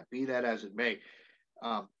for that, be that as it may,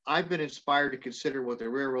 I've been inspired to consider what the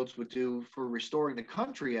railroads would do for restoring the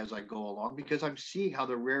country as I go along, because I'm seeing how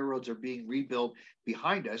the railroads are being rebuilt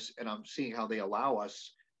behind us, and I'm seeing how they allow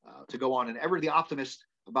us to go on. And ever the optimist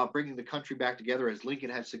about bringing the country back together, as Lincoln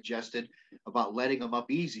had suggested, about letting them up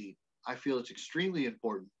easy, I feel it's extremely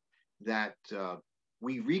important that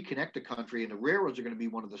we reconnect the country, and the railroads are going to be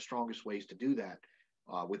one of the strongest ways to do that,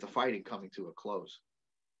 with the fighting coming to a close.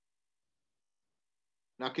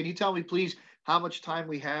 Now, can you tell me, please, how much time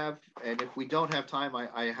we have? And if we don't have time,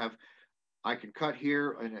 I can cut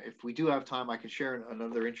here. And if we do have time, I can share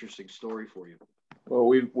another interesting story for you. Well,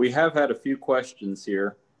 we have had a few questions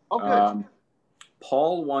here. Oh, good.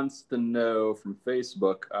 Paul wants to know from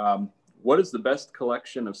Facebook, what is the best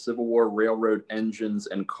collection of Civil War railroad engines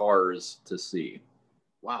and cars to see?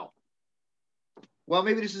 Wow. Well,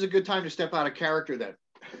 maybe this is a good time to step out of character then.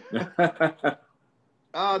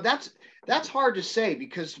 That's hard to say,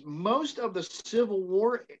 because most of the Civil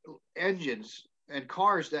War engines and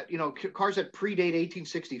cars that, cars that predate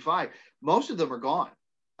 1865, most of them are gone.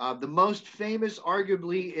 The most famous,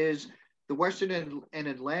 arguably, is the Western and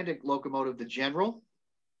Atlantic locomotive, the General,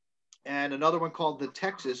 and another one called the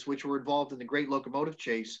Texas, which were involved in the Great Locomotive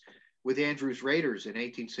Chase with Andrew's Raiders in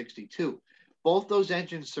 1862. Both those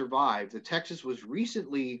engines survived. The Texas was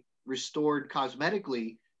recently restored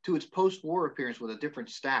cosmetically to its post-war appearance with a different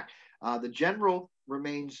stack. The General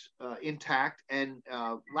remains intact and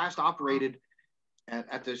last operated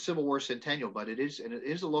at the Civil War Centennial, but it is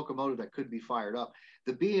a locomotive that could be fired up.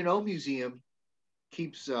 The B&O Museum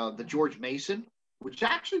keeps the George Mason, which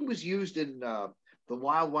actually was used in the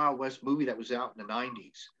Wild Wild West movie that was out in the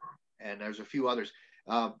 90s, and there's a few others.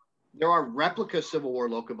 There are replica Civil War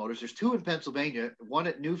locomotives. There's two in Pennsylvania, one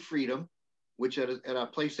at New Freedom, which at a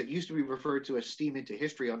place that used to be referred to as Steam Into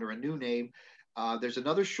History under a new name. There's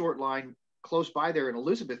another short line close by there in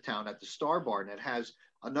Elizabethtown at the Star Barn that has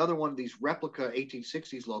another one of these replica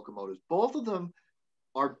 1860s locomotives. Both of them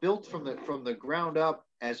are built from the ground up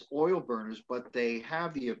as oil burners, but they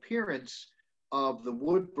have the appearance of the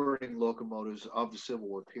wood burning locomotives of the Civil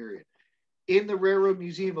War period. In the Railroad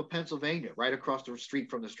Museum of Pennsylvania, right across the street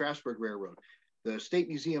from the Strasburg Railroad, the State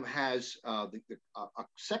Museum has a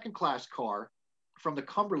second-class car from the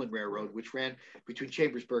Cumberland Railroad, which ran between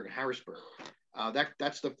Chambersburg and Harrisburg.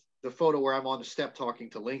 That's the photo where I'm on the step talking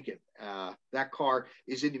to Lincoln. That car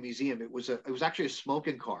is in the museum. It was actually a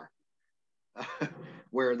smoking car,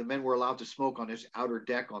 where the men were allowed to smoke on this outer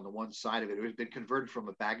deck on the one side of it. It had been converted from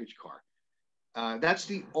a baggage car. That's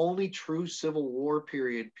the only true Civil War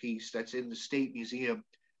period piece that's in the State Museum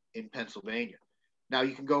in Pennsylvania. Now,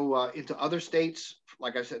 you can go into other states,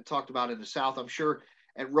 like I said, talked about in the South. I'm sure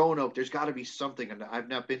at Roanoke, there's got to be something, and I've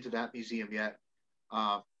not been to that museum yet.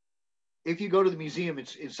 If you go to the museum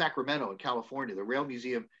in Sacramento in California, the Rail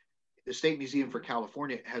Museum, the State Museum for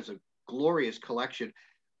California, has a glorious collection.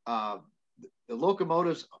 the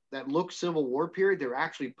locomotives that look Civil War period, they're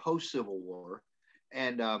actually post-Civil War.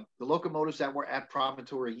 And the locomotives that were at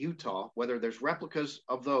Promontory, Utah, whether there's replicas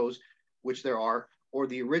of those, which there are, or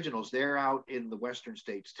the originals, they're out in the Western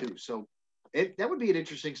states too. So that would be an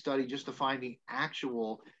interesting study, just to find the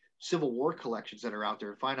actual Civil War collections that are out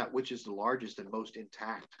there and find out which is the largest and most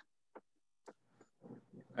intact.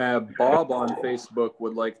 Bob on Facebook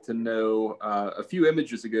would like to know, a few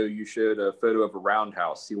images ago, you showed a photo of a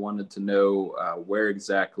roundhouse. He wanted to know where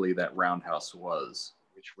exactly that roundhouse was.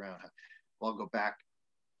 Which roundhouse? Well, I'll go back.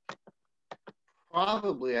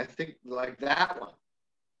 Probably, I think, like that one.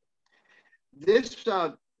 This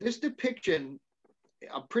depiction,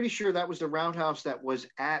 I'm pretty sure that was the roundhouse that was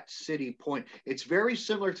at City Point. It's very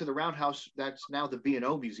similar to the roundhouse that's now the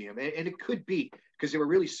B&O Museum, and it could be because they were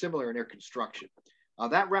really similar in their construction.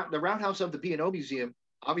 The roundhouse of the B&O Museum,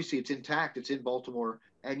 obviously it's intact. It's in Baltimore,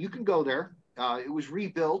 and you can go there. It was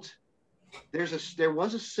rebuilt. There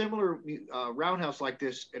was a similar roundhouse like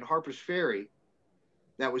this in Harper's Ferry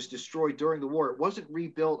that was destroyed during the war. It wasn't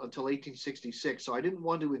rebuilt until 1866, so I didn't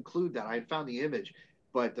want to include that. I had found the image,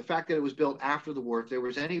 but the fact that it was built after the war, if there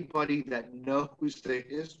was anybody that knows the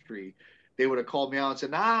history, they would have called me out and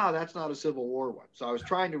said, nah, that's not a Civil War one. So I was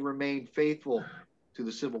trying to remain faithful to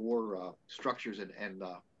the Civil War structures and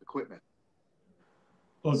equipment.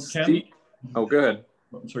 Well, Ken? Oh, go ahead.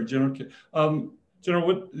 I'm sorry, General. General,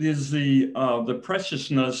 what is the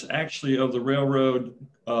preciousness actually of the railroad,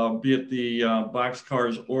 be it the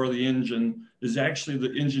boxcars or the engine, is actually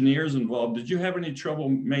the engineers involved? Did you have any trouble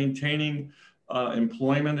maintaining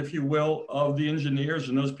employment, if you will, of the engineers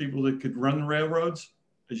and those people that could run the railroads,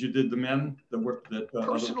 as you did the men that worked that?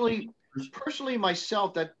 Personally,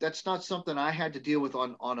 myself, that's not something I had to deal with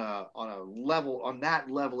on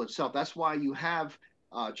that level itself. That's why you have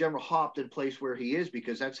General Hopt in place where he is,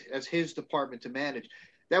 because that's his department to manage.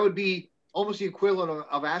 That would be almost the equivalent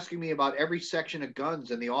of asking me about every section of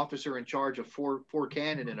guns and the officer in charge of four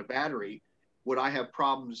cannon and a battery. Would I have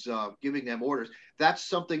problems giving them orders? That's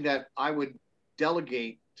something that I would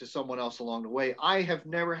delegate to someone else along the way. I have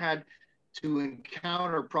never had to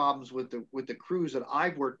encounter problems with the crews that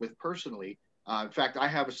I've worked with personally. In fact, I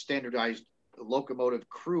have a standardized locomotive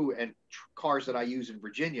crew and cars that I use in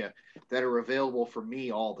Virginia that are available for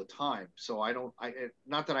me all the time. So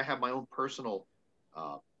not that I have my own personal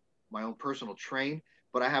train,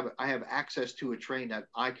 but I have access to a train that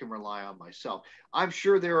I can rely on myself. I'm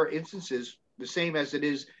sure there are instances, the same as it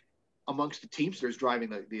is amongst the Teamsters driving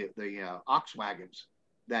the ox wagons,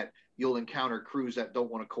 that you'll encounter crews that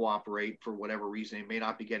don't want to cooperate for whatever reason. They may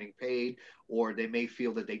not be getting paid, or they may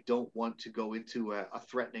feel that they don't want to go into a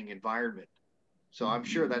threatening environment. So I'm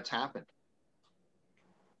sure that's happened.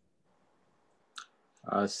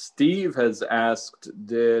 Steve has asked,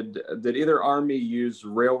 did either army use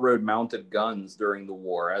railroad mounted guns during the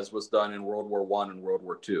war, as was done in World War I and World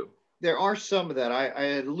War II? There are some of that. I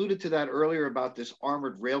had alluded to that earlier about this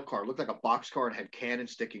armored rail car. It looked like a boxcar and had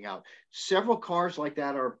cannons sticking out. Several cars like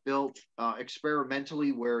that are built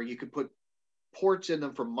experimentally, where you could put ports in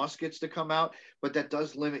them for muskets to come out, but that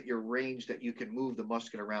does limit your range that you can move the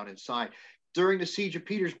musket around inside. During the siege of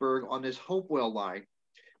Petersburg on this Hopewell line,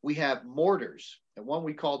 we have mortars, and one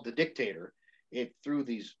we called the Dictator. It threw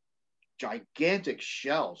these gigantic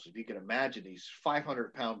shells, if you can imagine, these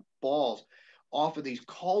 500-pound balls off of these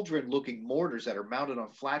cauldron-looking mortars that are mounted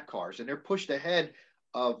on flat cars, and they're pushed ahead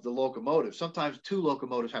of the locomotive. Sometimes two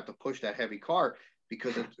locomotives have to push that heavy car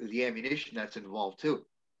because of the ammunition that's involved too.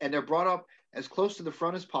 And they're brought up as close to the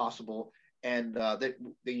front as possible, and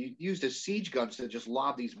they used as siege guns to just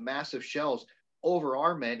lob these massive shells over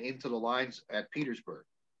our men into the lines at Petersburg.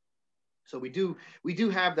 So we do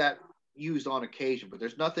have that used on occasion, but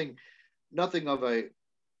there's nothing of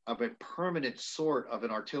a permanent sort of an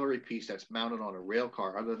artillery piece that's mounted on a rail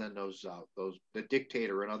car, other than the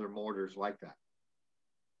Dictator and other mortars like that.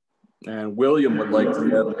 And William would like to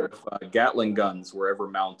know if Gatling guns were ever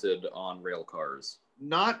mounted on rail cars.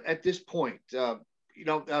 Not at this point.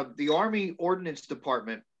 The Army Ordnance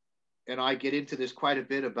Department and I get into this quite a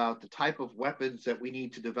bit about the type of weapons that we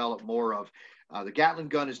need to develop more of. The Gatling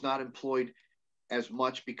gun is not employed as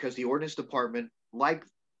much because the Ordnance Department, like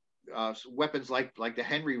weapons like the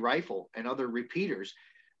Henry rifle and other repeaters,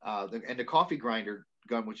 and the coffee grinder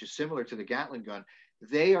gun, which is similar to the Gatling gun,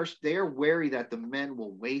 they are wary that the men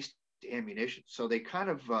will waste ammunition. So they kind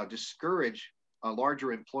of discourage a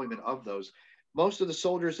larger employment of those. Most of the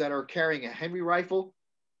soldiers that are carrying a Henry rifle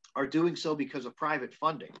are doing so because of private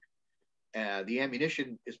funding. The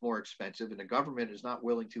ammunition is more expensive, and the government is not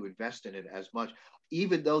willing to invest in it as much,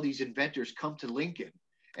 even though these inventors come to Lincoln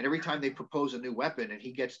And every time they propose a new weapon and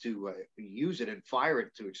he gets to use it and fire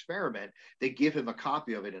it to experiment, they give him a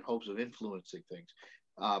copy of it in hopes of influencing things.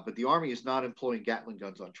 But the Army is not employing Gatling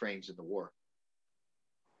guns on trains in the war.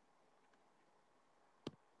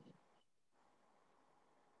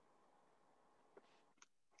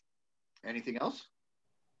 Anything else?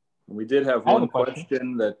 We did have one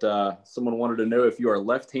question that someone wanted to know if you are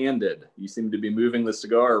left-handed. You seem to be moving the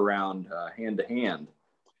cigar around hand to hand.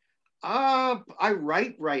 I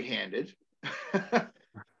write right-handed.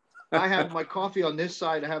 I have my coffee on this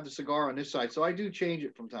side. I have the cigar on this side. So I do change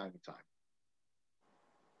it from time to time.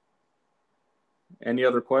 Any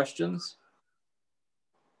other questions?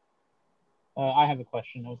 I have a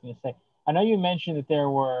question. I was going to say, I know you mentioned that there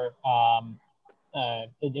were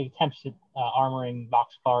attempts at armoring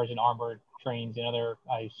boxcars and armored trains and other,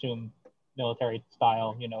 I assume, military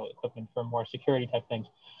style, equipment for more security type things.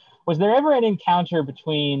 Was there ever an encounter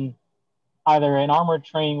between either an armored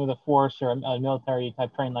train with a force or a military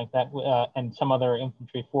type train like that and some other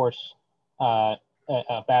infantry force, a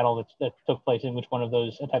battle that took place in which one of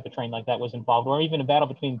those, a type of train like that was involved, or even a battle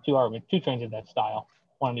between two trains of that style,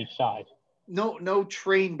 one on each side? No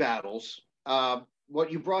train battles. What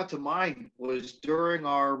you brought to mind was during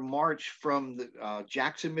our march from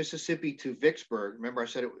Jackson, Mississippi to Vicksburg. Remember I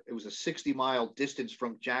said it was a 60-mile distance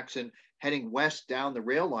from Jackson heading west down the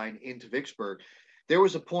rail line into Vicksburg. There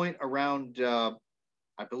was a point around,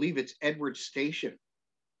 I believe it's Edwards Station,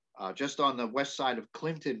 just on the west side of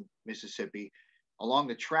Clinton, Mississippi, along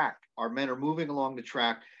the track. Our men are moving along the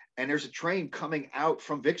track, and there's a train coming out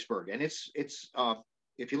from Vicksburg. And it's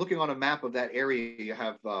if you're looking on a map of that area, you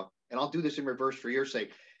have, and I'll do this in reverse for your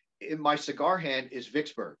sake. In my cigar hand is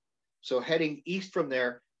Vicksburg. So heading east from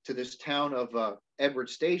there to this town of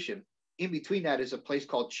Edwards Station, in between that is a place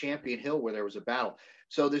called Champion Hill where there was a battle.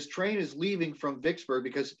 So this train is leaving from Vicksburg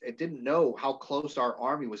because it didn't know how close our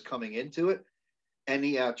army was coming into it. And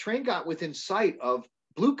the train got within sight of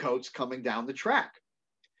bluecoats coming down the track.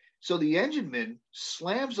 So the engineman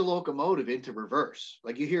slams the locomotive into reverse.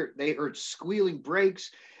 Like they heard squealing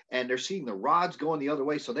brakes and they're seeing the rods going the other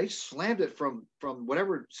way. So they slammed it from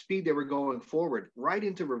whatever speed they were going forward right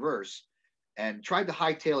into reverse and tried to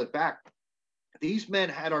hightail it back. These men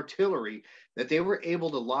had artillery that they were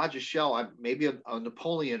able to lodge a shell, maybe a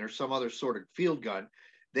Napoleon or some other sort of field gun.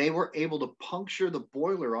 They were able to puncture the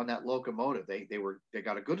boiler on that locomotive. They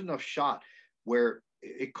got a good enough shot where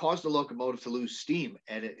it caused the locomotive to lose steam,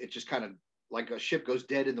 and it just kind of, like a ship goes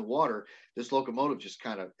dead in the water, this locomotive just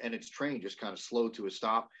kind of, and its train just kind of slowed to a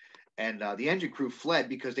stop. And the engine crew fled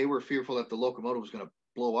because they were fearful that the locomotive was going to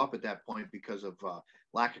blow up at that point because of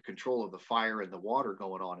lack of control of the fire and the water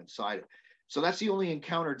going on inside it. So that's the only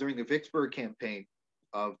encounter during the Vicksburg campaign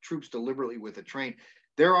of troops deliberately with a train.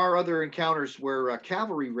 There are other encounters where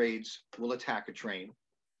cavalry raids will attack a train.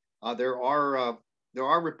 There are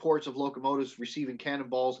reports of locomotives receiving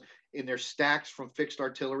cannonballs in their stacks from fixed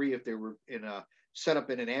artillery if they were set up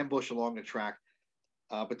in an ambush along the track.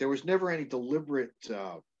 But there was never any deliberate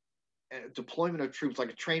deployment of troops, like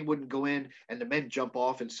a train wouldn't go in and the men jump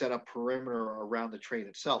off and set up perimeter around the train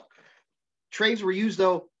itself. Trains were used,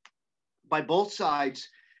 though, by both sides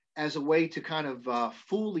as a way to kind of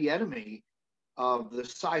fool the enemy of the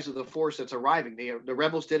size of the force that's arriving. The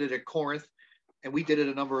rebels did it at Corinth, and we did it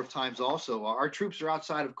a number of times also. Our troops are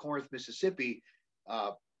outside of Corinth, Mississippi,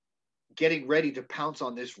 getting ready to pounce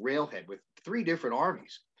on this railhead with 3 different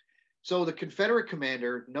armies. So the Confederate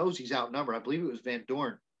commander knows he's outnumbered. I believe it was Van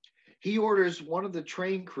Dorn. He orders one of the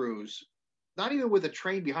train crews, not even with a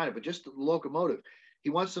train behind it, but just the locomotive. He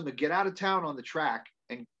wants them to get out of town on the track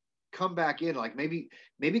and come back in, like maybe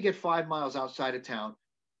get 5 miles outside of town,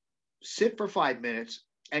 sit for 5 minutes,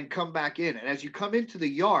 and come back in. And as you come into the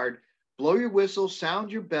yard, blow your whistle,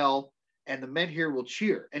 sound your bell, and the men here will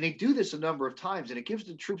cheer. And they do this a number of times, and it gives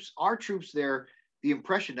our troops there, the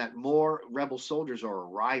impression that more rebel soldiers are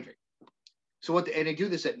arriving. And they do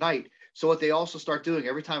this at night. So what they also start doing,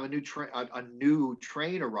 every time a new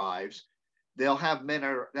train arrives, they'll have men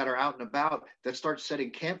that are out and about that start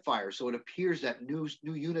setting campfires. So it appears that new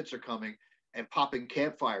units are coming and popping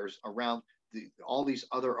campfires around all these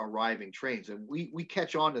other arriving trains. And we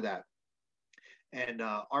catch on to that. And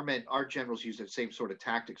our generals use that same sort of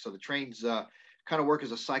tactic. So the trains kind of work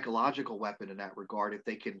as a psychological weapon in that regard, if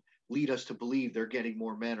they can lead us to believe they're getting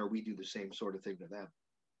more men, or we do the same sort of thing to them.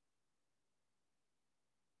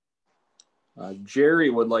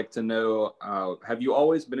 Jerry would like to know, have you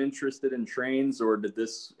always been interested in trains, or did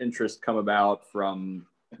this interest come about from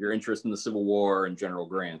your interest in the Civil War and General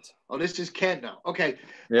Grant? Oh, this is Ken now. Okay.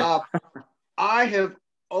 Yeah. I have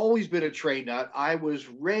always been a train nut. I was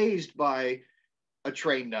raised by a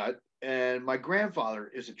train nut. And my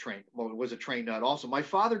grandfather was a train nut also. My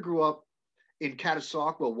father grew up in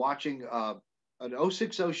Catasauqua watching an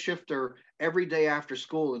 060 shifter every day after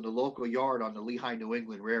school in the local yard on the Lehigh New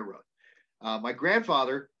England Railroad. My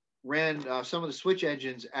grandfather ran some of the switch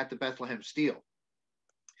engines at the Bethlehem Steel.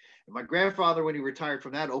 And my grandfather, when he retired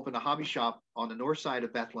from that, opened a hobby shop on the north side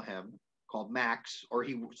of Bethlehem called Max, or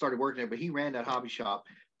he started working there, but he ran that hobby shop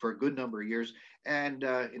for a good number of years. And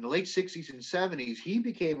in the late 60s and 70s, he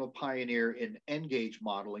became a pioneer in N-gauge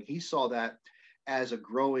modeling. He saw that as a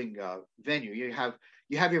growing venue. You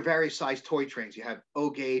have your various size toy trains. You have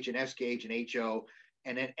O gauge and S gauge and HO,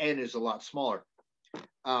 and then N is a lot smaller.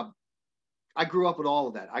 I grew up with all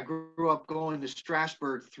of that. I grew up going to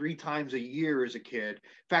Strasburg 3 times a year as a kid.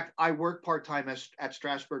 In fact, I work part-time at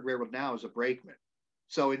Strasburg Railroad now as a brakeman.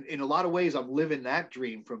 So in a lot of ways, I'm living that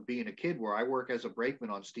dream from being a kid where I work as a brakeman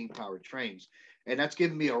on steam-powered trains. And that's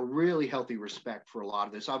given me a really healthy respect for a lot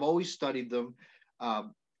of this. I've always studied them.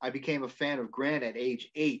 I became a fan of Grant at age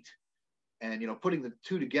 8. And, putting the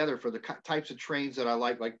two together for the types of trains that I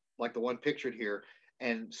like the one pictured here,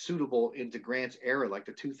 and suitable into Grant's era, like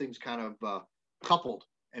the two things kind of coupled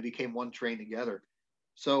and became one train together.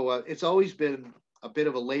 So it's always been a bit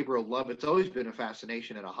of a labor of love. It's always been a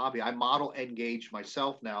fascination and a hobby. I model N-gauge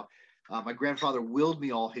myself now. My grandfather willed me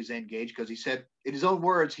all his N-gauge because he said, in his own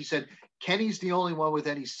words, he said, Kenny's the only one with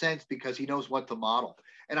any sense because he knows what to model.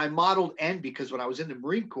 And I modeled N because when I was in the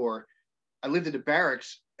Marine Corps, I lived in the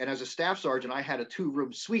barracks, and as a staff sergeant, I had a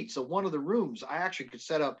 2-room suite. So one of the rooms, I actually could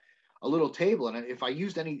set up a little table, and if I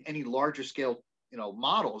used any larger scale,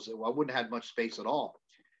 models, I wouldn't have had much space at all.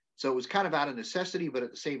 So it was kind of out of necessity, but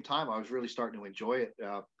at the same time, I was really starting to enjoy it.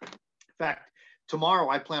 In fact, tomorrow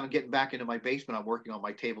I plan on getting back into my basement. I'm working on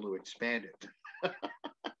my table to expand it.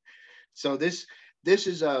 So this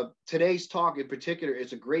is today's talk in particular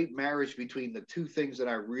is a great marriage between the two things that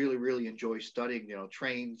I really, really enjoy studying,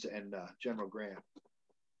 trains and General Grant.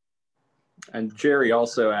 And Jerry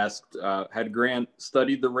also asked, had Grant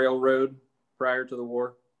studied the railroad prior to the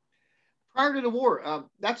war? Prior to the war,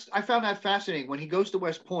 I found that fascinating. When he goes to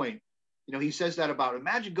West Point, he says that about,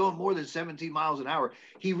 imagine going more than 17 miles an hour.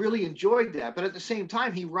 He really enjoyed that. But at the same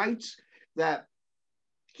time, he writes that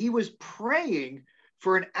he was praying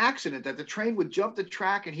for an accident, that the train would jump the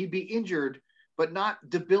track and he'd be injured, but not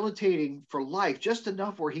debilitating for life, just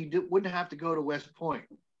enough where he wouldn't have to go to West Point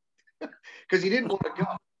because he didn't want to go.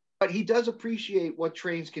 But he does appreciate what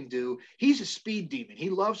trains can do. He's a speed demon.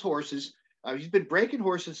 He loves horses. He's been breaking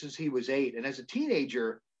horses since he was 8. And as a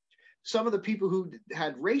teenager, some of the people who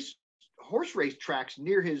had horse race tracks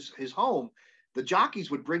near his home, the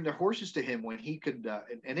jockeys would bring their horses to him when he could,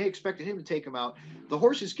 and they expected him to take them out. The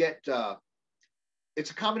horses get,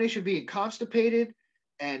 it's a combination of being constipated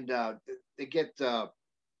and they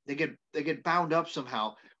get bound up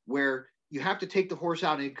somehow, where you have to take the horse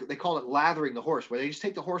out, and they call it lathering the horse, where they just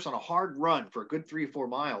take the horse on a hard run for a good 3 or 4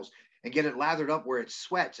 miles and get it lathered up where it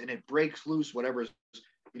sweats and it breaks loose whatever is,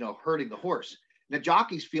 hurting the horse. And the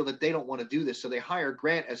jockeys feel that they don't want to do this, so they hire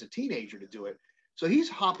Grant as a teenager to do it. So he's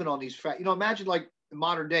hopping on these imagine like in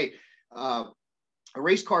modern day, a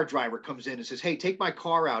race car driver comes in and says, hey, take my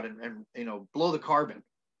car out and blow the carbon.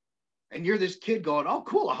 And you're this kid going, oh,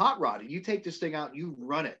 cool, a hot rod. And you take this thing out and you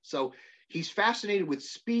run it. So he's fascinated with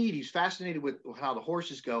speed. He's fascinated with how the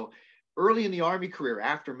horses go. Early in the Army career,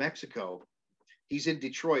 after Mexico, he's in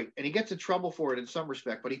Detroit, and he gets in trouble for it in some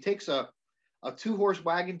respect, but he takes a 2-horse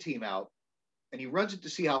wagon team out and he runs it to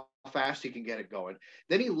see how fast he can get it going.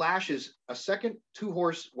 Then he lashes a second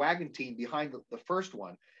 2-horse wagon team behind the first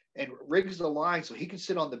one and rigs the line so he can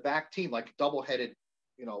sit on the back team like double-headed,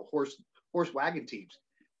 horse wagon teams.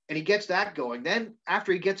 And he gets that going. Then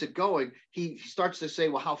after he gets it going, he starts to say,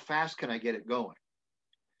 well, how fast can I get it going?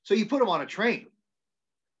 So you put him on a train.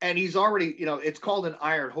 And he's already, it's called an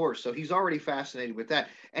iron horse. So he's already fascinated with that.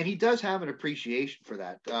 And he does have an appreciation for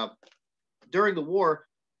that. During the war,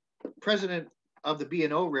 president of the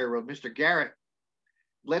B&O Railroad, Mr. Garrett,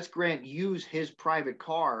 lets Grant use his private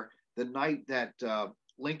car the night that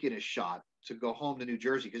Lincoln is shot to go home to New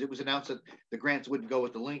Jersey, because it was announced that the Grants wouldn't go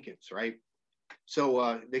with the Lincolns, right?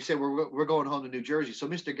 So they said, we're going home to New Jersey. So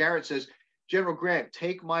Mr. Garrett says, General Grant,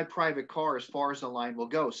 take my private car as far as the line will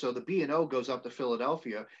go. So the B&O goes up to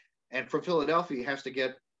Philadelphia, and from Philadelphia, he has to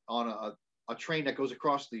get on a train that goes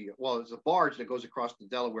across it's a barge that goes across the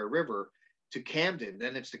Delaware River to Camden.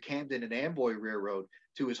 Then it's the Camden and Amboy Railroad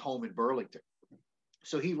to his home in Burlington.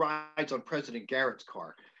 So he rides on President Garrett's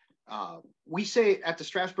car. We say at the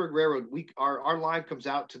Strasburg Railroad, our line comes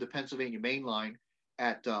out to the Pennsylvania Main Line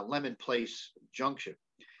at Lemon Place Junction.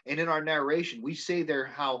 And in our narration, we say there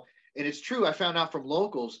how, and it's true, I found out from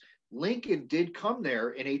locals, Lincoln did come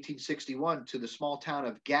there in 1861 to the small town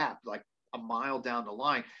of Gap, like a mile down the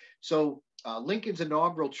line. So Lincoln's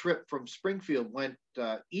inaugural trip from Springfield went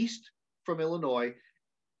east from Illinois,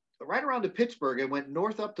 right around to Pittsburgh, and went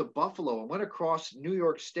north up to Buffalo and went across New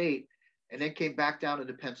York State, and then came back down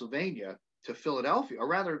into Pennsylvania to Philadelphia, or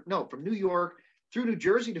rather, no, from New York through New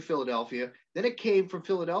Jersey to Philadelphia. Then it came from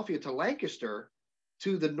Philadelphia to Lancaster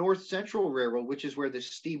to the North Central Railroad, which is where the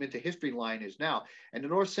Steam into History line is now. And the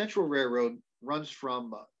North Central Railroad runs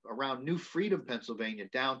from around New Freedom, Pennsylvania,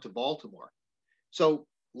 down to Baltimore. So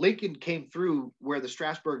Lincoln came through where the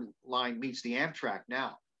Strasburg line meets the Amtrak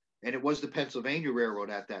now, and it was the Pennsylvania Railroad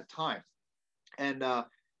at that time. And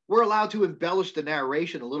we're allowed to embellish the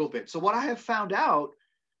narration a little bit. So what I have found out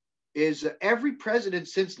is every president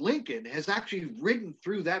since Lincoln has actually ridden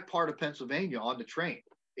through that part of Pennsylvania on the train.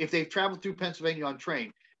 If they've traveled through Pennsylvania on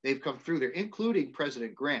train, they've come through there, including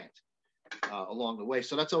President Grant along the way.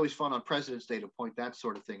 So that's always fun on President's Day to point that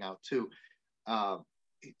sort of thing out too.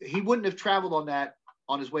 He wouldn't have traveled on that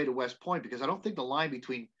on his way to West Point, because I don't think the line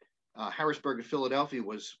between Harrisburg and Philadelphia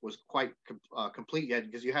was quite complete yet,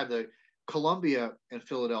 because you had the Columbia and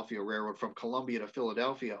Philadelphia Railroad from Columbia to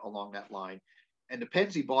Philadelphia along that line. And the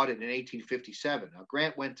Pennsy bought it in 1857. Now,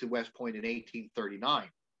 Grant went to West Point in 1839.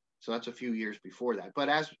 So that's a few years before that. But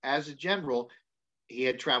as a general, he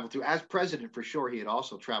had traveled through. As president, for sure, he had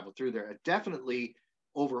also traveled through there. Definitely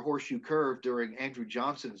over Horseshoe Curve during Andrew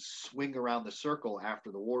Johnson's swing around the circle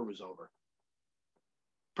after the war was over.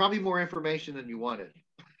 Probably more information than you wanted.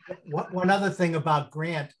 One other thing about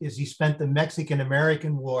Grant is he spent the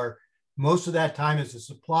Mexican-American War most of that time as a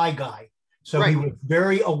supply guy. So right. He was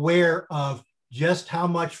very aware of just how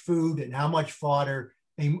much food and how much fodder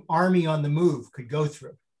an army on the move could go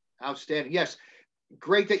through. Outstanding. Yes.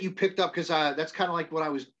 Great that you picked up, because that's kind of like what I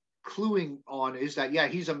was cluing on, is that, yeah,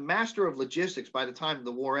 he's a master of logistics by the time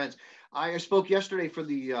the war ends. I spoke yesterday for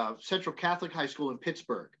the Central Catholic High School in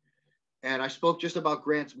Pittsburgh, and I spoke just about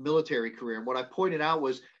Grant's military career. And what I pointed out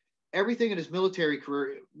was everything in his military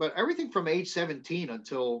career, but everything from age 17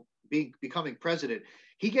 until becoming president,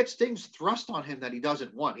 he gets things thrust on him that he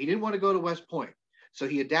doesn't want. He didn't want to go to West Point, so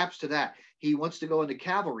he adapts to that. He wants to go into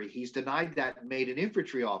cavalry. He's denied that and made an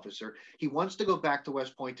infantry officer. He wants to go back to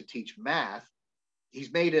West Point to teach math.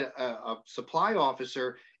 He's made a supply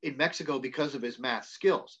officer in Mexico because of his math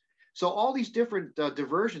skills. So all these different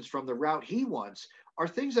diversions from the route he wants are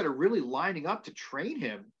things that are really lining up to train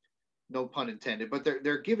him, no pun intended, but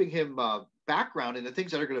they're giving him background in the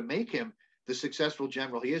things that are going to make him the successful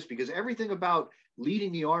general he is, because everything about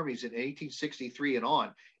leading the armies in 1863 and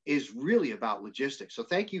on is really about logistics. So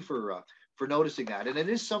thank you for noticing that. And it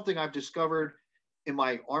is something I've discovered in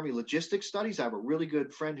my Army logistics studies. I have a really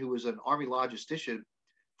good friend who was an Army logistician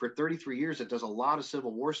for 33 years that does a lot of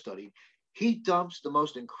Civil War study. He dumps the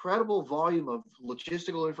most incredible volume of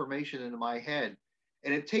logistical information into my head,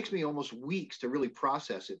 and it takes me almost weeks to really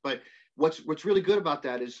process it. But what's really good about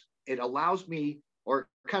that is it allows me, or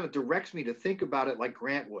kind of directs me, to think about it like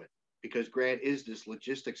Grant would, because Grant is this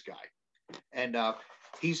logistics guy. And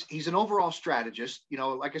he's an overall strategist. You know,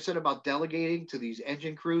 like I said about delegating to these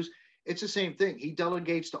engine crews, it's the same thing. He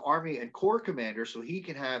delegates to Army and Corps commanders so he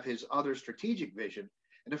can have his other strategic vision.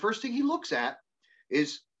 And the first thing he looks at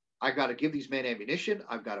is, I got to give these men ammunition,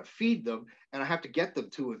 I've got to feed them, and I have to get them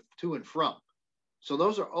to and from. So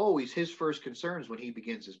those are always his first concerns when he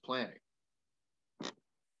begins his planning.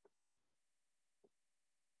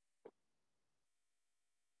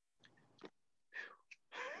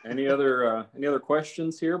 Any other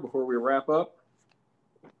questions here before we wrap up?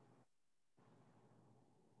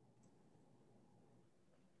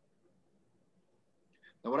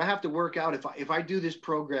 Now, what I have to work out, if I do this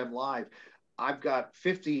program live, I've got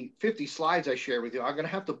 50 slides I share with you. I'm going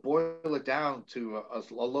to have to boil it down to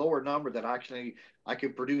a lower number that actually I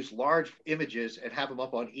can produce large images and have them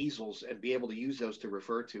up on easels and be able to use those to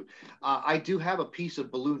refer to. I do have a piece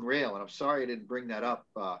of balloon rail, and I'm sorry I didn't bring that up.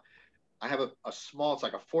 I have a small, it's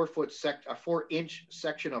like a 4-inch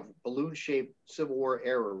section of balloon-shaped Civil War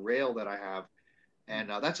era rail that I have,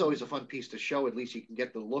 and that's always a fun piece to show. At least you can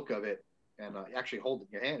get the look of it and actually hold it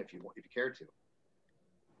in your hand if you care to.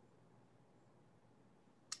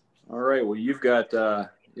 All right. Well, you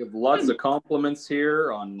have lots of compliments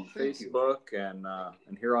here on Facebook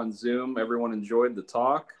and here on Zoom. Everyone enjoyed the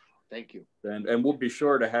talk. Thank you. And we'll be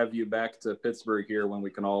sure to have you back to Pittsburgh here when we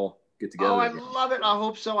can all get together. Oh, I again. love it. I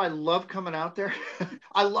hope so. I love coming out there.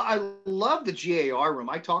 I love the GAR room.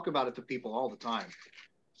 I talk about it to people all the time.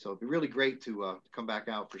 So it'd be really great to come back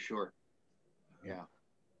out for sure. Yeah.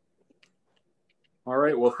 All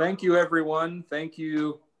right. Well, thank you, everyone. Thank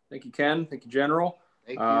you, Ken. Thank you, General.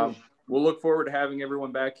 Thank you. we'll look forward to having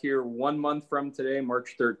everyone back here 1 month from today,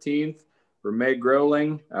 March 13th, for Meg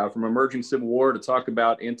Groeling from Emerging Civil War to talk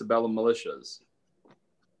about antebellum militias.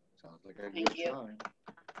 Sounds like a Thank good you. time.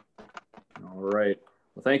 All right.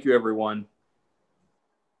 Well, thank you, everyone.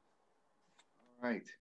 All right.